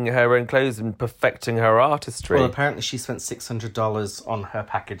making her own clothes and perfecting her artistry. Well, apparently she spent $600 on her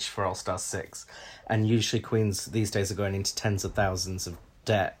package for All Stars 6, and usually queens these days are going into tens of thousands of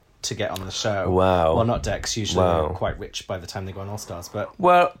debt to get on the show. Wow. Well, not debt, 'cause usually they're quite rich by the time they go on All Stars, but...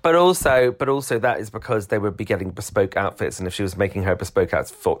 Well, but also that is because they would be getting bespoke outfits, and if she was making her bespoke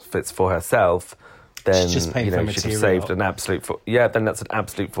outfits for herself, then, she's just paying you know, for she'd have material. saved an absolute... then that's an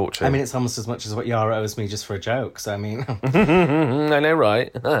absolute fortune. I mean, it's almost as much as what Yara owes me just for a joke, so I mean... I know,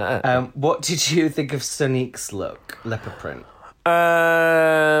 right? What did you think of Sonique's look, leopard print?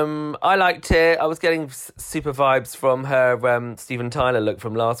 I liked it. I was getting super vibes from her Steven Tyler look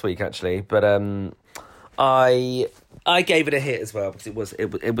from last week, actually. But I gave it a hit as well, because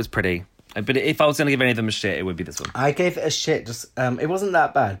it was pretty. But if I was going to give any of them a shit, it would be this one. I gave it a shit. Just it wasn't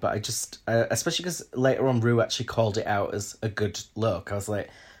that bad, but I just especially because later on Rue actually called it out as a good look. I was like,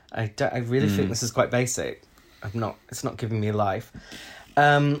 I really think this is quite basic. It's not giving me life.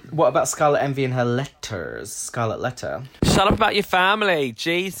 What about Scarlet Envy and her letters? Scarlet Letter. Shut up about your family,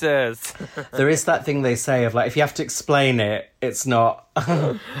 Jesus. There is that thing they say of like, if you have to explain it, it's not.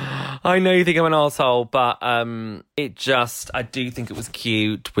 I know you think I'm an arsehole, but I do think it was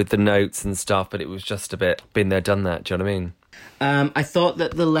cute with the notes and stuff, but it was just a bit been there, done that. Do you know what I mean? I thought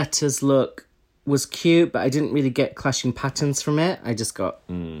that the letters look was cute, but I didn't really get clashing patterns from it. I just got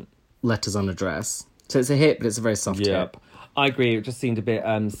letters on a dress. So it's a hit, but it's a very soft hit. I agree. It just seemed a bit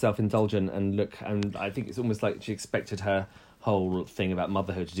self-indulgent and I think it's almost like she expected her whole thing about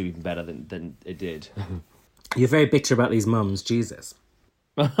motherhood to do even better than it did. You're very bitter about these mums, Jesus.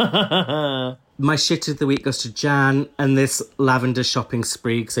 My shit of the week goes to Jan and this lavender shopping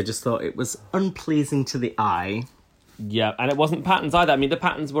spree, because I just thought it was unpleasing to the eye. Yeah, and it wasn't patterns either. I mean, the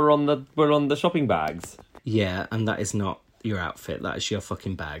patterns were on the shopping bags. Yeah, and that is not your outfit. That is your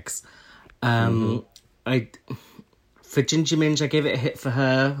fucking bags. For Ginger Minge, I gave it a hit for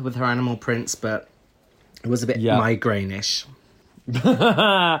her with her animal prints, but it was a bit migraine-ish.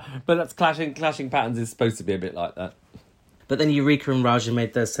 But that's clashing patterns is supposed to be a bit like that. But then Eureka and Raja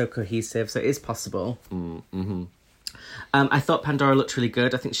made those so cohesive, so it is possible. I thought Pandora looked really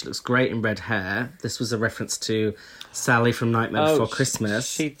good. I think she looks great in red hair. This was a reference to Sally from Nightmare Before Christmas.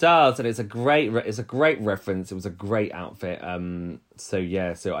 She does, and it's a great reference. It was a great outfit. So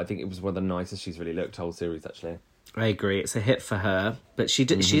I think it was one of the nicest she's really looked whole series, actually. I agree. It's a hit for her, but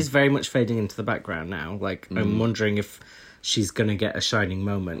she's very much fading into the background now. Like, I'm wondering if she's going to get a shining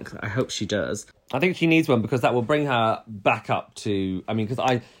moment. I hope she does. I think she needs one, because that will bring her back up to... I mean,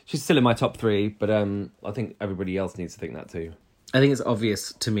 because she's still in my top 3, but I think everybody else needs to think that too. I think it's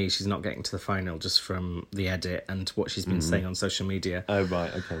obvious to me she's not getting to the final just from the edit and what she's been saying on social media. Oh,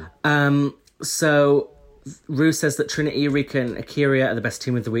 right, okay. So Rue says that Trinity, Eureka and Akira are the best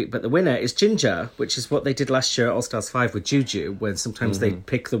team of the week, but the winner is Ginger, which is what they did last year at All Stars 5 with Juju, where sometimes they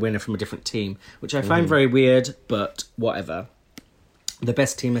pick the winner from a different team, which I find very weird, but whatever. The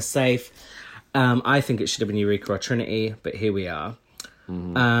best team is safe. I think it should have been Eureka or Trinity, but here we are.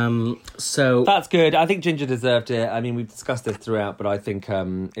 So that's good. I think Ginger deserved it. I mean, we've discussed this throughout, but I think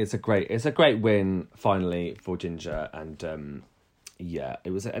it's a great win finally for Ginger, and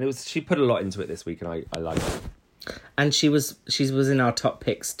it was. She put a lot into it this week, and I liked it. And she was in our top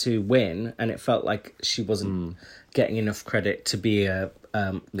picks to win, and it felt like she wasn't getting enough credit to be a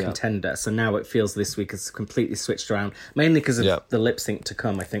contender. So now it feels this week has completely switched around, mainly because of the lip sync to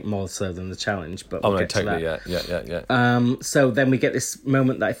come, I think, more so than the challenge. But we'll get totally, to that. Yeah. So then we get this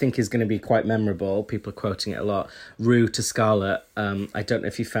moment that I think is going to be quite memorable. People are quoting it a lot. Rue to Scarlett. I don't know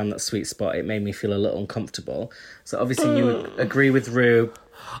if you found that sweet spot. It made me feel a little uncomfortable. So obviously you agree with Rue.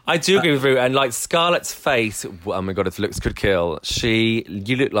 I do agree with Rue, and like Scarlett's face, oh my god, if looks could kill.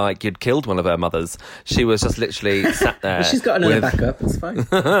 You look like you'd killed one of her mothers. She was just literally sat there. She's got another backup, it's fine.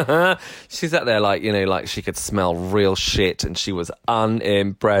 She sat there like she could smell real shit, and she was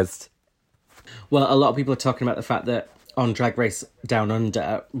unimpressed. Well, a lot of people are talking about the fact that on Drag Race Down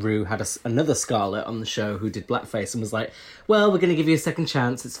Under, Rue had another Scarlett on the show who did blackface and was like, well, we're going to give you a second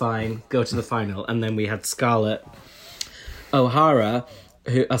chance, it's fine, go to the final. And then we had Scarlett O'Hara,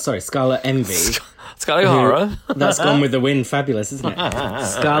 Scarlett Envy. Scarlett O'Hara. That's gone with the wind, fabulous, isn't it?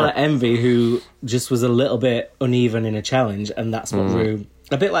 Scarlett Envy, who just was a little bit uneven in a challenge, and that's what Rue...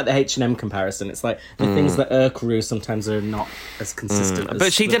 A bit like the H&M comparison. It's like the things that irk Rue sometimes are not as consistent. As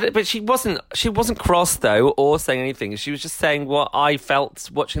But she did it. But she wasn't cross though, or saying anything. She was just saying what I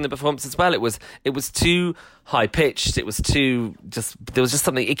felt watching the performance as well. It was too high pitched. It was too there was just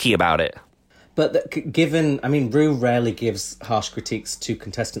something icky about it. But Rue rarely gives harsh critiques to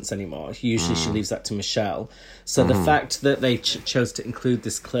contestants anymore. Usually she leaves that to Michelle. So the fact that they chose to include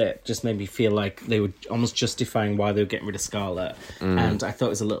this clip just made me feel like they were almost justifying why they were getting rid of Scarlett. And I thought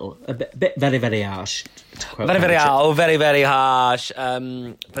it was a bit very, very harsh. Very, very harsh.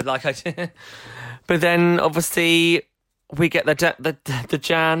 But but then obviously we get the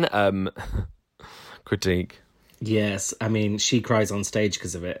Jan critique. Yes, I mean, she cries on stage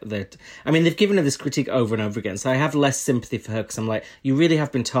because of it. They've given her this critique over and over again, so I have less sympathy for her because I'm like, you really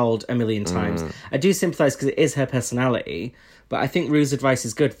have been told a million times. I do sympathise because it is her personality, but I think Rue's advice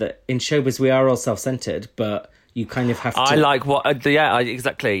is good, that in showbiz we are all self-centred, but you kind of have to... I like what...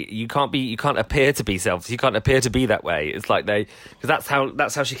 exactly. You can't appear to be you can't appear to be that way. It's like because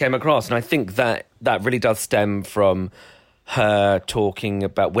that's how she came across, and I think that really does stem from... her talking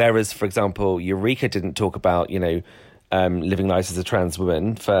about, whereas, for example, Eureka didn't talk about, living life as a trans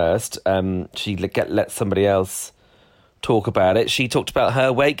woman first. She let somebody else talk about it. She talked about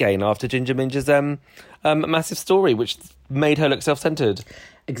her weight gain after Ginger Minj's massive story, which made her look self-centered.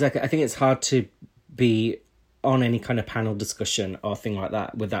 Exactly. I think it's hard to be on any kind of panel discussion or thing like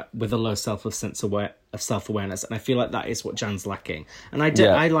that with a low sense of self-awareness, and I feel like that is what Jan's lacking. And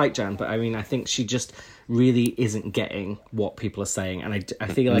I like Jan, but I think she just really isn't getting what people are saying, and I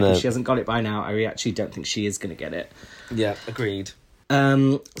feel like if she hasn't got it by now, I actually don't think she is going to get it. Yeah, agreed.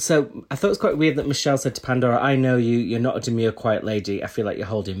 So I thought it was quite weird that Michelle said to Pandora, I know you're not a demure, quiet lady, I feel like you're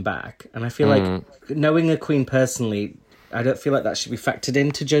holding back. And I feel like knowing a queen personally, I don't feel like that should be factored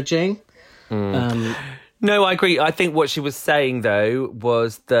into judging. No, I agree. I think what she was saying, though,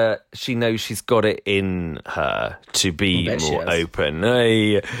 was that she knows she's got it in her to be more open.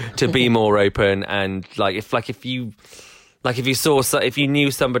 To be more open, and if you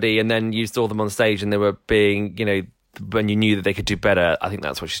knew somebody and then you saw them on stage and they were being, when you knew that they could do better, I think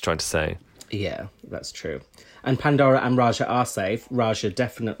that's what she's trying to say. Yeah, that's true. And Pandora and Raja are safe. Raja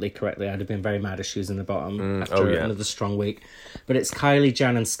definitely correctly. I'd have been very mad if she was in the bottom after another strong week. But it's Kylie,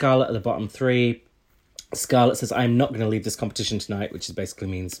 Jan and Scarlett at the bottom three. Scarlett says, I'm not going to leave this competition tonight, which basically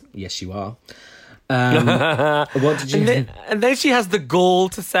means, yes, you are. What did you... And then she has the gall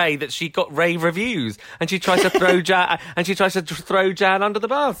to say that she got rave reviews, and she tries to throw Jan under the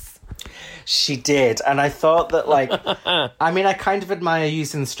bus. She did, and I thought that, I kind of admire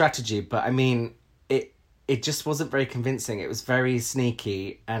using the strategy, but it just wasn't very convincing. It was very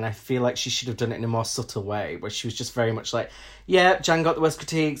sneaky, and I feel like she should have done it in a more subtle way, where she was just very much like, yeah, Jan got the worst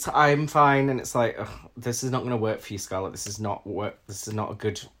critiques, I'm fine, and it's like, this is not going to work for you, Scarlett. This is not a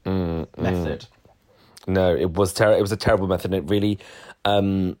good method. No, it was It was a terrible method, and it really,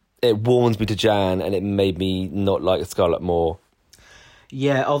 it warmed me to Jan, and it made me not like Scarlett more.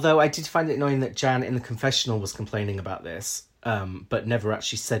 Yeah, although I did find it annoying that Jan in the confessional was complaining about this, but never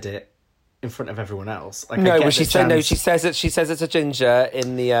actually said it in front of everyone else. She says it's a Ginger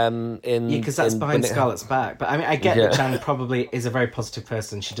in the because that's behind Scarlett's back. But I get that Jan probably is a very positive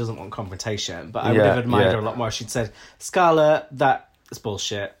person. She doesn't want confrontation, but I would have admired her a lot more if she'd said, Scarlett, that's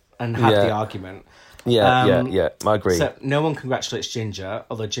bullshit, and had the argument. I agree. So no one congratulates Ginger,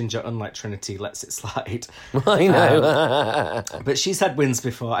 although Ginger, unlike Trinity, lets it slide. I know. But she's had wins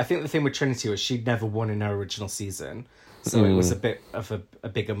before. I think the thing with Trinity was she'd never won in her original season. So it was a bit of a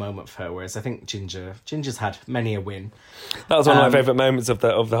bigger moment for her, whereas I think Ginger's had many a win. That was one of my favourite moments of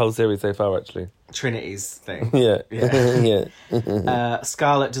the whole series so far, actually. Trinity's thing. Yeah.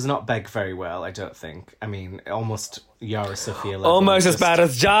 Scarlett does not beg very well, I don't think. I mean, almost Yara Sofia level. Almost as bad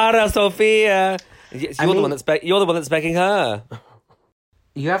as Yara Sofia. You're the one that's begging her.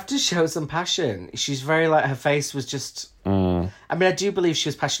 You have to show some passion. She's very her face was just... I mean, I do believe she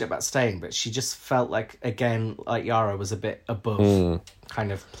was passionate about staying, but she just felt like Yara was a bit above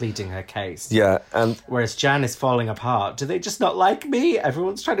kind of pleading her case. Yeah, whereas Jan is falling apart. Do they just not like me?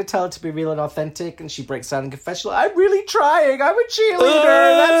 Everyone's trying to tell her to be real and authentic, and she breaks down in confessional. I'm really trying. I'm a cheerleader.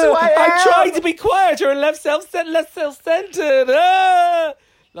 That's who I am. I tried to be quieter and less self-centered.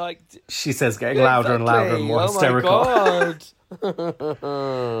 She says, getting louder and louder and more hysterical. Oh my God.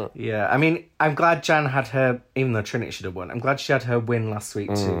 Yeah, I mean, I'm glad Jan had her, even though Trinity should have won, I'm glad she had her win last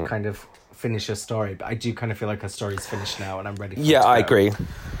week to kind of finish her story, but I do kind of feel like her story's finished now and I'm ready for it to I go. agree.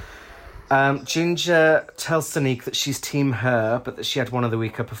 Ginger tells Sonique that she's team her, but that she had one of the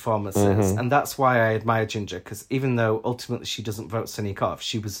weaker performances. And that's why I admire Ginger, because even though ultimately she doesn't vote Sonique off,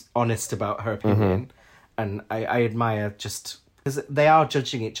 she was honest about her opinion. And I admire just... because they are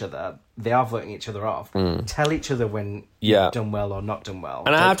judging each other, they are voting each other off. Tell each other when you've done well or not done well.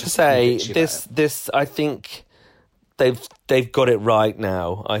 And I have to say, this I think they've got it right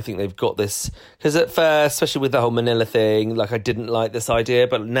now. I think they've got this, because at first, especially with the whole Manila thing, like I didn't like this idea,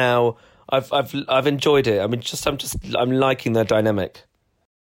 but now I've enjoyed it. I mean, I'm liking their dynamic.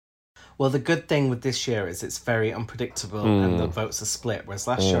 Well, the good thing with this year is it's very unpredictable and the votes are split. Whereas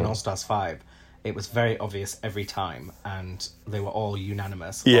last year on All Stars 5, it was very obvious every time, and they were all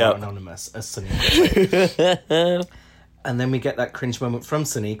unanimous or anonymous, as Sonique. And then we get that cringe moment from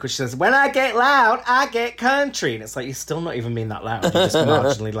Sonique, where she says, "When I get loud, I get country." And it's like, you're still not even being that loud. You're just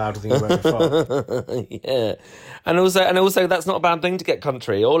marginally louder than you were before. Yeah. And also, that's not a bad thing to get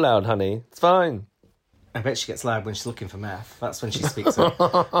country or loud, honey. It's fine. I bet she gets loud when she's looking for meth. That's when she speaks up.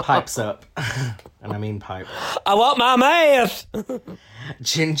 Pipes up. And I mean pipe. I want my meth!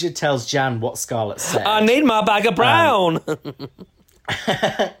 Ginger tells Jan what Scarlett said. I need my bag of brown!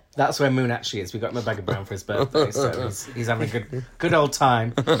 That's where Moon actually is. We got him a bag of brown for his birthday, so he's having a good old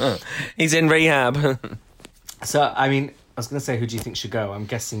time. He's in rehab. So, I mean, I was going to say, who do you think should go? I'm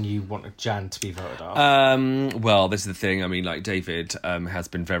guessing you want Jan to be voted off. Well, this is the thing. I mean, like, David has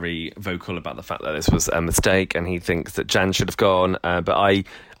been very vocal about the fact that this was a mistake, and he thinks that Jan should have gone. But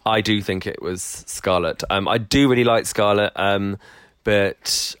I do think it was Scarlett. I do really like Scarlett,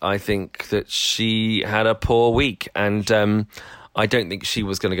 but I think that she had a poor week, and I don't think she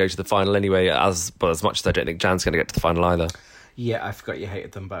was going to go to the final anyway, as much as I don't think Jan's going to get to the final either. Yeah, I forgot you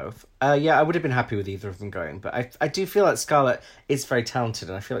hated them both. Yeah, I would have been happy with either of them going, but I do feel like Scarlett is very talented,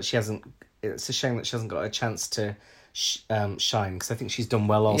 and I feel like she hasn't... It's a shame that she hasn't got a chance to shine, because I think she's done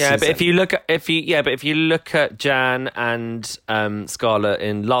well all season. But if you look at Jan and Scarlett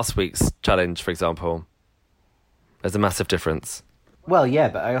in last week's challenge, for example, there's a massive difference. Well, yeah,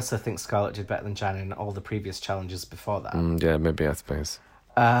 but I also think Scarlett did better than Jan in all the previous challenges before that. Yeah, maybe, I suppose.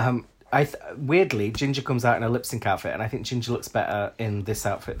 Weirdly, Ginger comes out in a lip sync outfit, and I think Ginger looks better in this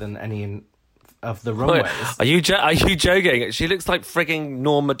outfit than any of the runways. Are you joking? She looks like frigging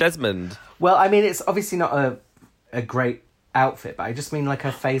Norma Desmond. Well, I mean, it's obviously not a great outfit, but I just mean like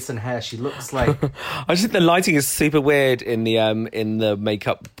her face and hair. She looks like... I just think the lighting is super weird in the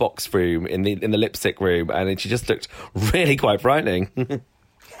makeup box room, in the lipstick room, and she just looked really quite frightening.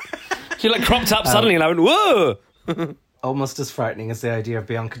 She like cropped up suddenly, and I went, whoa! Almost as frightening as the idea of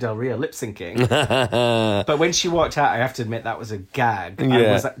Bianca Del Rio lip-syncing. But when she walked out, I have to admit that was a gag. Yeah.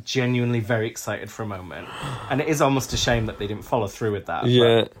 I was genuinely very excited for a moment. And it is almost a shame that they didn't follow through with that.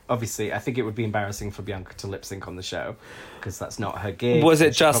 Yeah. But obviously, I think it would be embarrassing for Bianca to lip-sync on the show, because that's not her gig. Was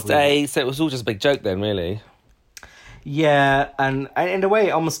it just so it was all just a big joke then, really? Yeah, and in a way,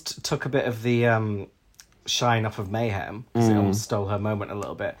 it almost took a bit of the shine off of Mayhem, because it almost stole her moment a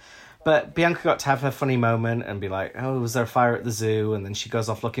little bit. But Bianca got to have her funny moment and be like, oh, was there a fire at the zoo? And then she goes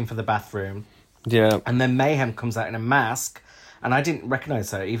off looking for the bathroom. Yeah. And then Mayhem comes out in a mask. And I didn't recognise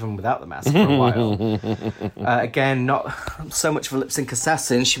her even without the mask for a while. Again, not so much of a lip sync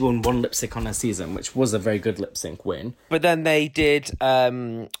assassin. She won one lip sync on her season, which was a very good lip sync win. But then they did,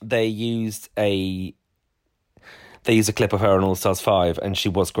 they used a clip of her on All Stars 5, and she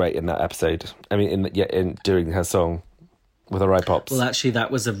was great in that episode. I mean, in doing her song. With her iPops. Well, actually,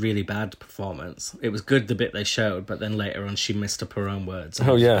 that was a really bad performance. It was good, the bit they showed, but then later on, she missed up her own words.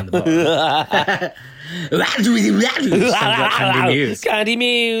 Oh, yeah. Candy Muse. Candy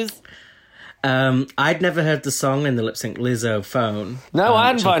Muse. I'd never heard the song in the lip sync Lizzo phone. No, I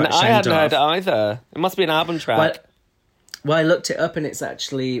hadn't heard it either. It must be an album track. Well, I looked it up, and it's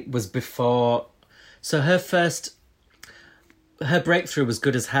actually was before. So her breakthrough was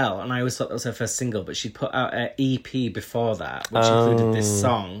Good as Hell, and I always thought that was her first single, but she'd put out an EP before that, which included this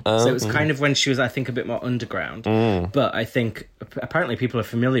song. So it was kind of when she was, I think, a bit more underground. But I think, apparently people are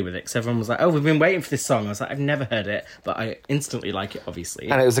familiar with it, because everyone was like, oh, we've been waiting for this song. I was like, I've never heard it, but I instantly like it,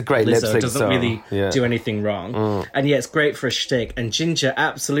 obviously. And it was a great lip sync song. Doesn't really do anything wrong. And yeah, it's great for a shtick, and Ginger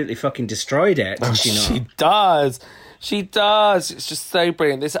absolutely fucking destroyed it, did she not? She does. She does. It's just so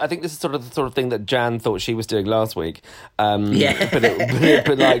brilliant. I think this is sort of thing that Jan thought she was doing last week. But Ginger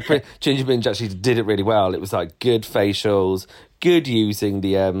Minj actually did it really well. It was like good facials, good using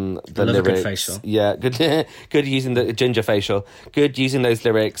the lyrics. A good facial. Yeah, good using the Ginger facial. Good using those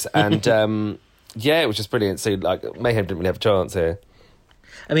lyrics, and Yeah, it was just brilliant. So, like, Mayhem didn't really have a chance here.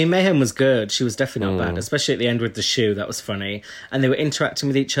 I mean, Mayhem was good. She was definitely not bad, especially at the end with the shoe. That was funny. And they were interacting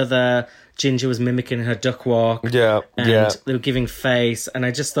with each other. Ginger was mimicking her duck walk. Yeah, and they were giving face. And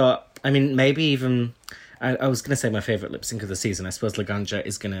I just thought, I mean, maybe even... I was going to say my favourite lip sync of the season. I suppose Laganja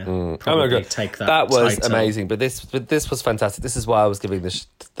is going to probably take that. That was title. amazing, but this was fantastic. This is why I was giving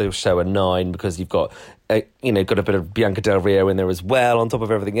the show a 9, because you've got got a bit of Bianca Del Rio in there as well, on top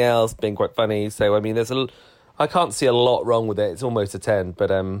of everything else, being quite funny. So I mean, I can't see a lot wrong with it. It's almost a 10, but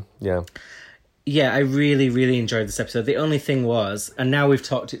yeah. Yeah, I really, really enjoyed this episode. The only thing was, and now we've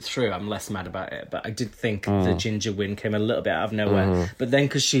talked it through, I'm less mad about it, but I did think the Ginger win came a little bit out of nowhere. But then,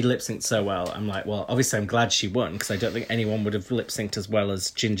 because she lip-synced so well, I'm like, well, obviously I'm glad she won, because I don't think anyone would have lip-synced as well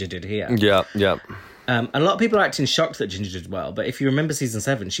as Ginger did here. Yeah. And a lot of people are acting shocked that Ginger did well, but if you remember season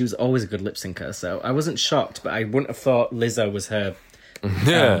 7, she was always a good lip-syncer, so I wasn't shocked, but I wouldn't have thought Lizzo was her,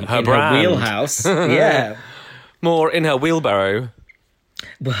 her brand. her wheelhouse. Yeah. More in her wheelbarrow.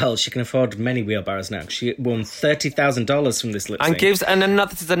 Well, she can afford many wheelbarrows now. She won $30,000 from this lip sync. This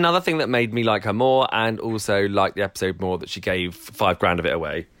is another thing that made me like her more, and also like the episode more, that she gave $5,000 of it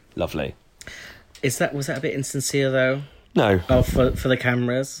away. Lovely. Was that a bit insincere though? No. Oh, for the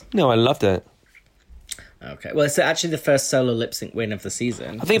cameras? No, I loved it. Okay. Well, it's actually the first solo lip sync win of the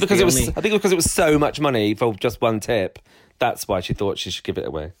season. I think because it was so much money for just one tip. That's why she thought she should give it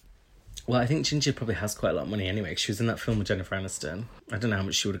away. Well, I think Ginger probably has quite a lot of money anyway, 'cause she was in that film with Jennifer Aniston. I don't know how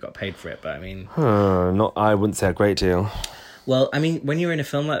much she would have got paid for it, but I mean... I wouldn't say a great deal. Well, I mean, when you're in a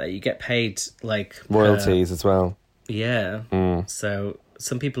film like that, you get paid, like... royalties as well. Yeah. So,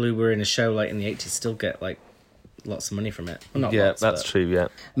 some people who were in a show, like, in the 80s still get, like, lots of money from it. Well, not lots, that's true, yeah.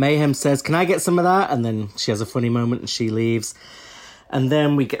 Mayhem says, can I get some of that? And then she has a funny moment and she leaves. And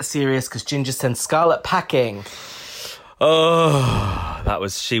then we get serious because Ginger sends Scarlett packing. Oh,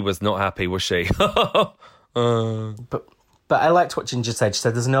 she was not happy, was she? But I liked what Ginger said. She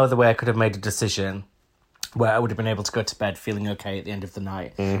said, there's no other way I could have made a decision where I would have been able to go to bed feeling okay at the end of the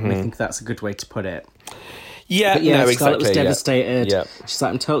night. And I think that's a good way to put it. Yeah, but yeah, no, Scarlett exactly. was devastated. Yeah. She's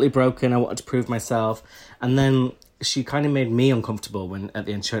like, I'm totally broken. I wanted to prove myself. And then she kind of made me uncomfortable when at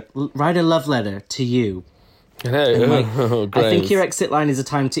the end she went, write a love letter to you. I know. I think your exit line is a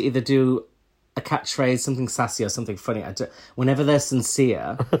time to either do a catchphrase, something sassy or something funny. Whenever they're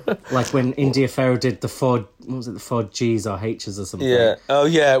sincere, like when India Ferro did the 4 Gs or H's or something. Yeah. Oh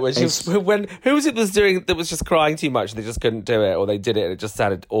yeah. Who was it that was just crying too much and they just couldn't do it, or they did it and it just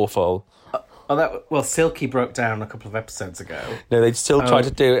sounded awful. Silky broke down a couple of episodes ago. No, they still tried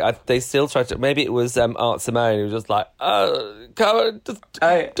to do it. They still tried to. Maybe it was Art Simone who was just like, "Oh, come on, just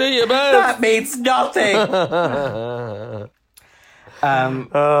do your best." That means nothing.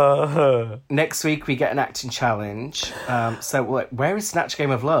 Next week we get an acting challenge. So where is Snatch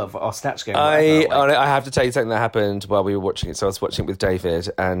Game of Love or Snatch Game? I have to tell you something that happened while we were watching it. So I was watching it with David,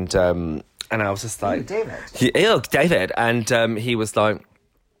 and I was just like, David, and he was like.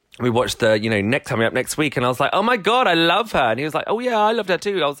 We watched the, next coming up next week, and I was like, oh my God, I love her. And he was like, oh yeah, I loved her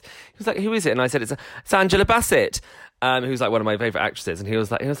too. He was like, who is it? And I said, it's Angela Bassett, who's like one of my favourite actresses. And he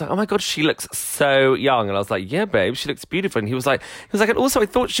was like, oh my God, she looks so young. And I was like, yeah, babe, she looks beautiful. And he was like, and also I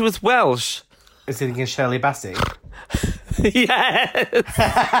thought she was Welsh. Is he thinking Shirley Bassey? Yes.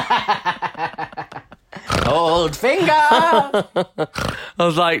 Old finger! I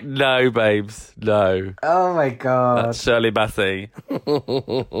was like, no, babes, no. Oh my God. That's Shirley Bassey.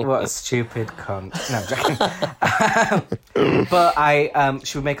 What a stupid cunt. No, I'm joking. But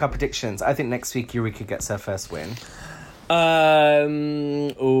should we make our predictions? I think next week Eureka gets her first win.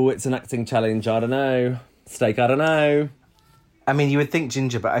 It's an acting challenge, I don't know. Steak, I don't know. I mean, you would think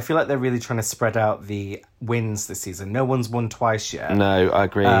Ginger, but I feel like they're really trying to spread out the wins this season. No one's won twice yet. No, I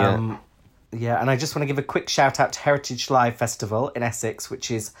agree, Yeah, and I just want to give a quick shout out to Heritage Live Festival in Essex, which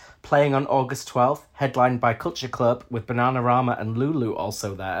is playing on August 12th, headlined by Culture Club with Bananarama and Lulu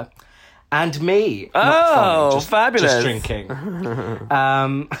also there. And me. Oh, fabulous. Just drinking.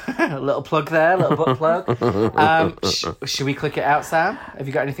 A little plug there, a little butt plug. Should we click it out, Sam? Have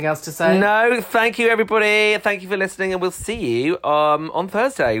you got anything else to say? No, thank you, everybody. Thank you for listening, and we'll see you on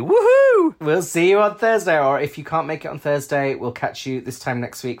Thursday. Woohoo! We'll see you on Thursday, or if you can't make it on Thursday, we'll catch you this time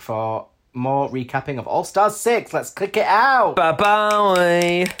next week for more recapping of All Stars 6. Let's click it out.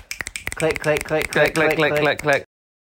 Bye-bye. Click, click, click, Click, click, click, click, click.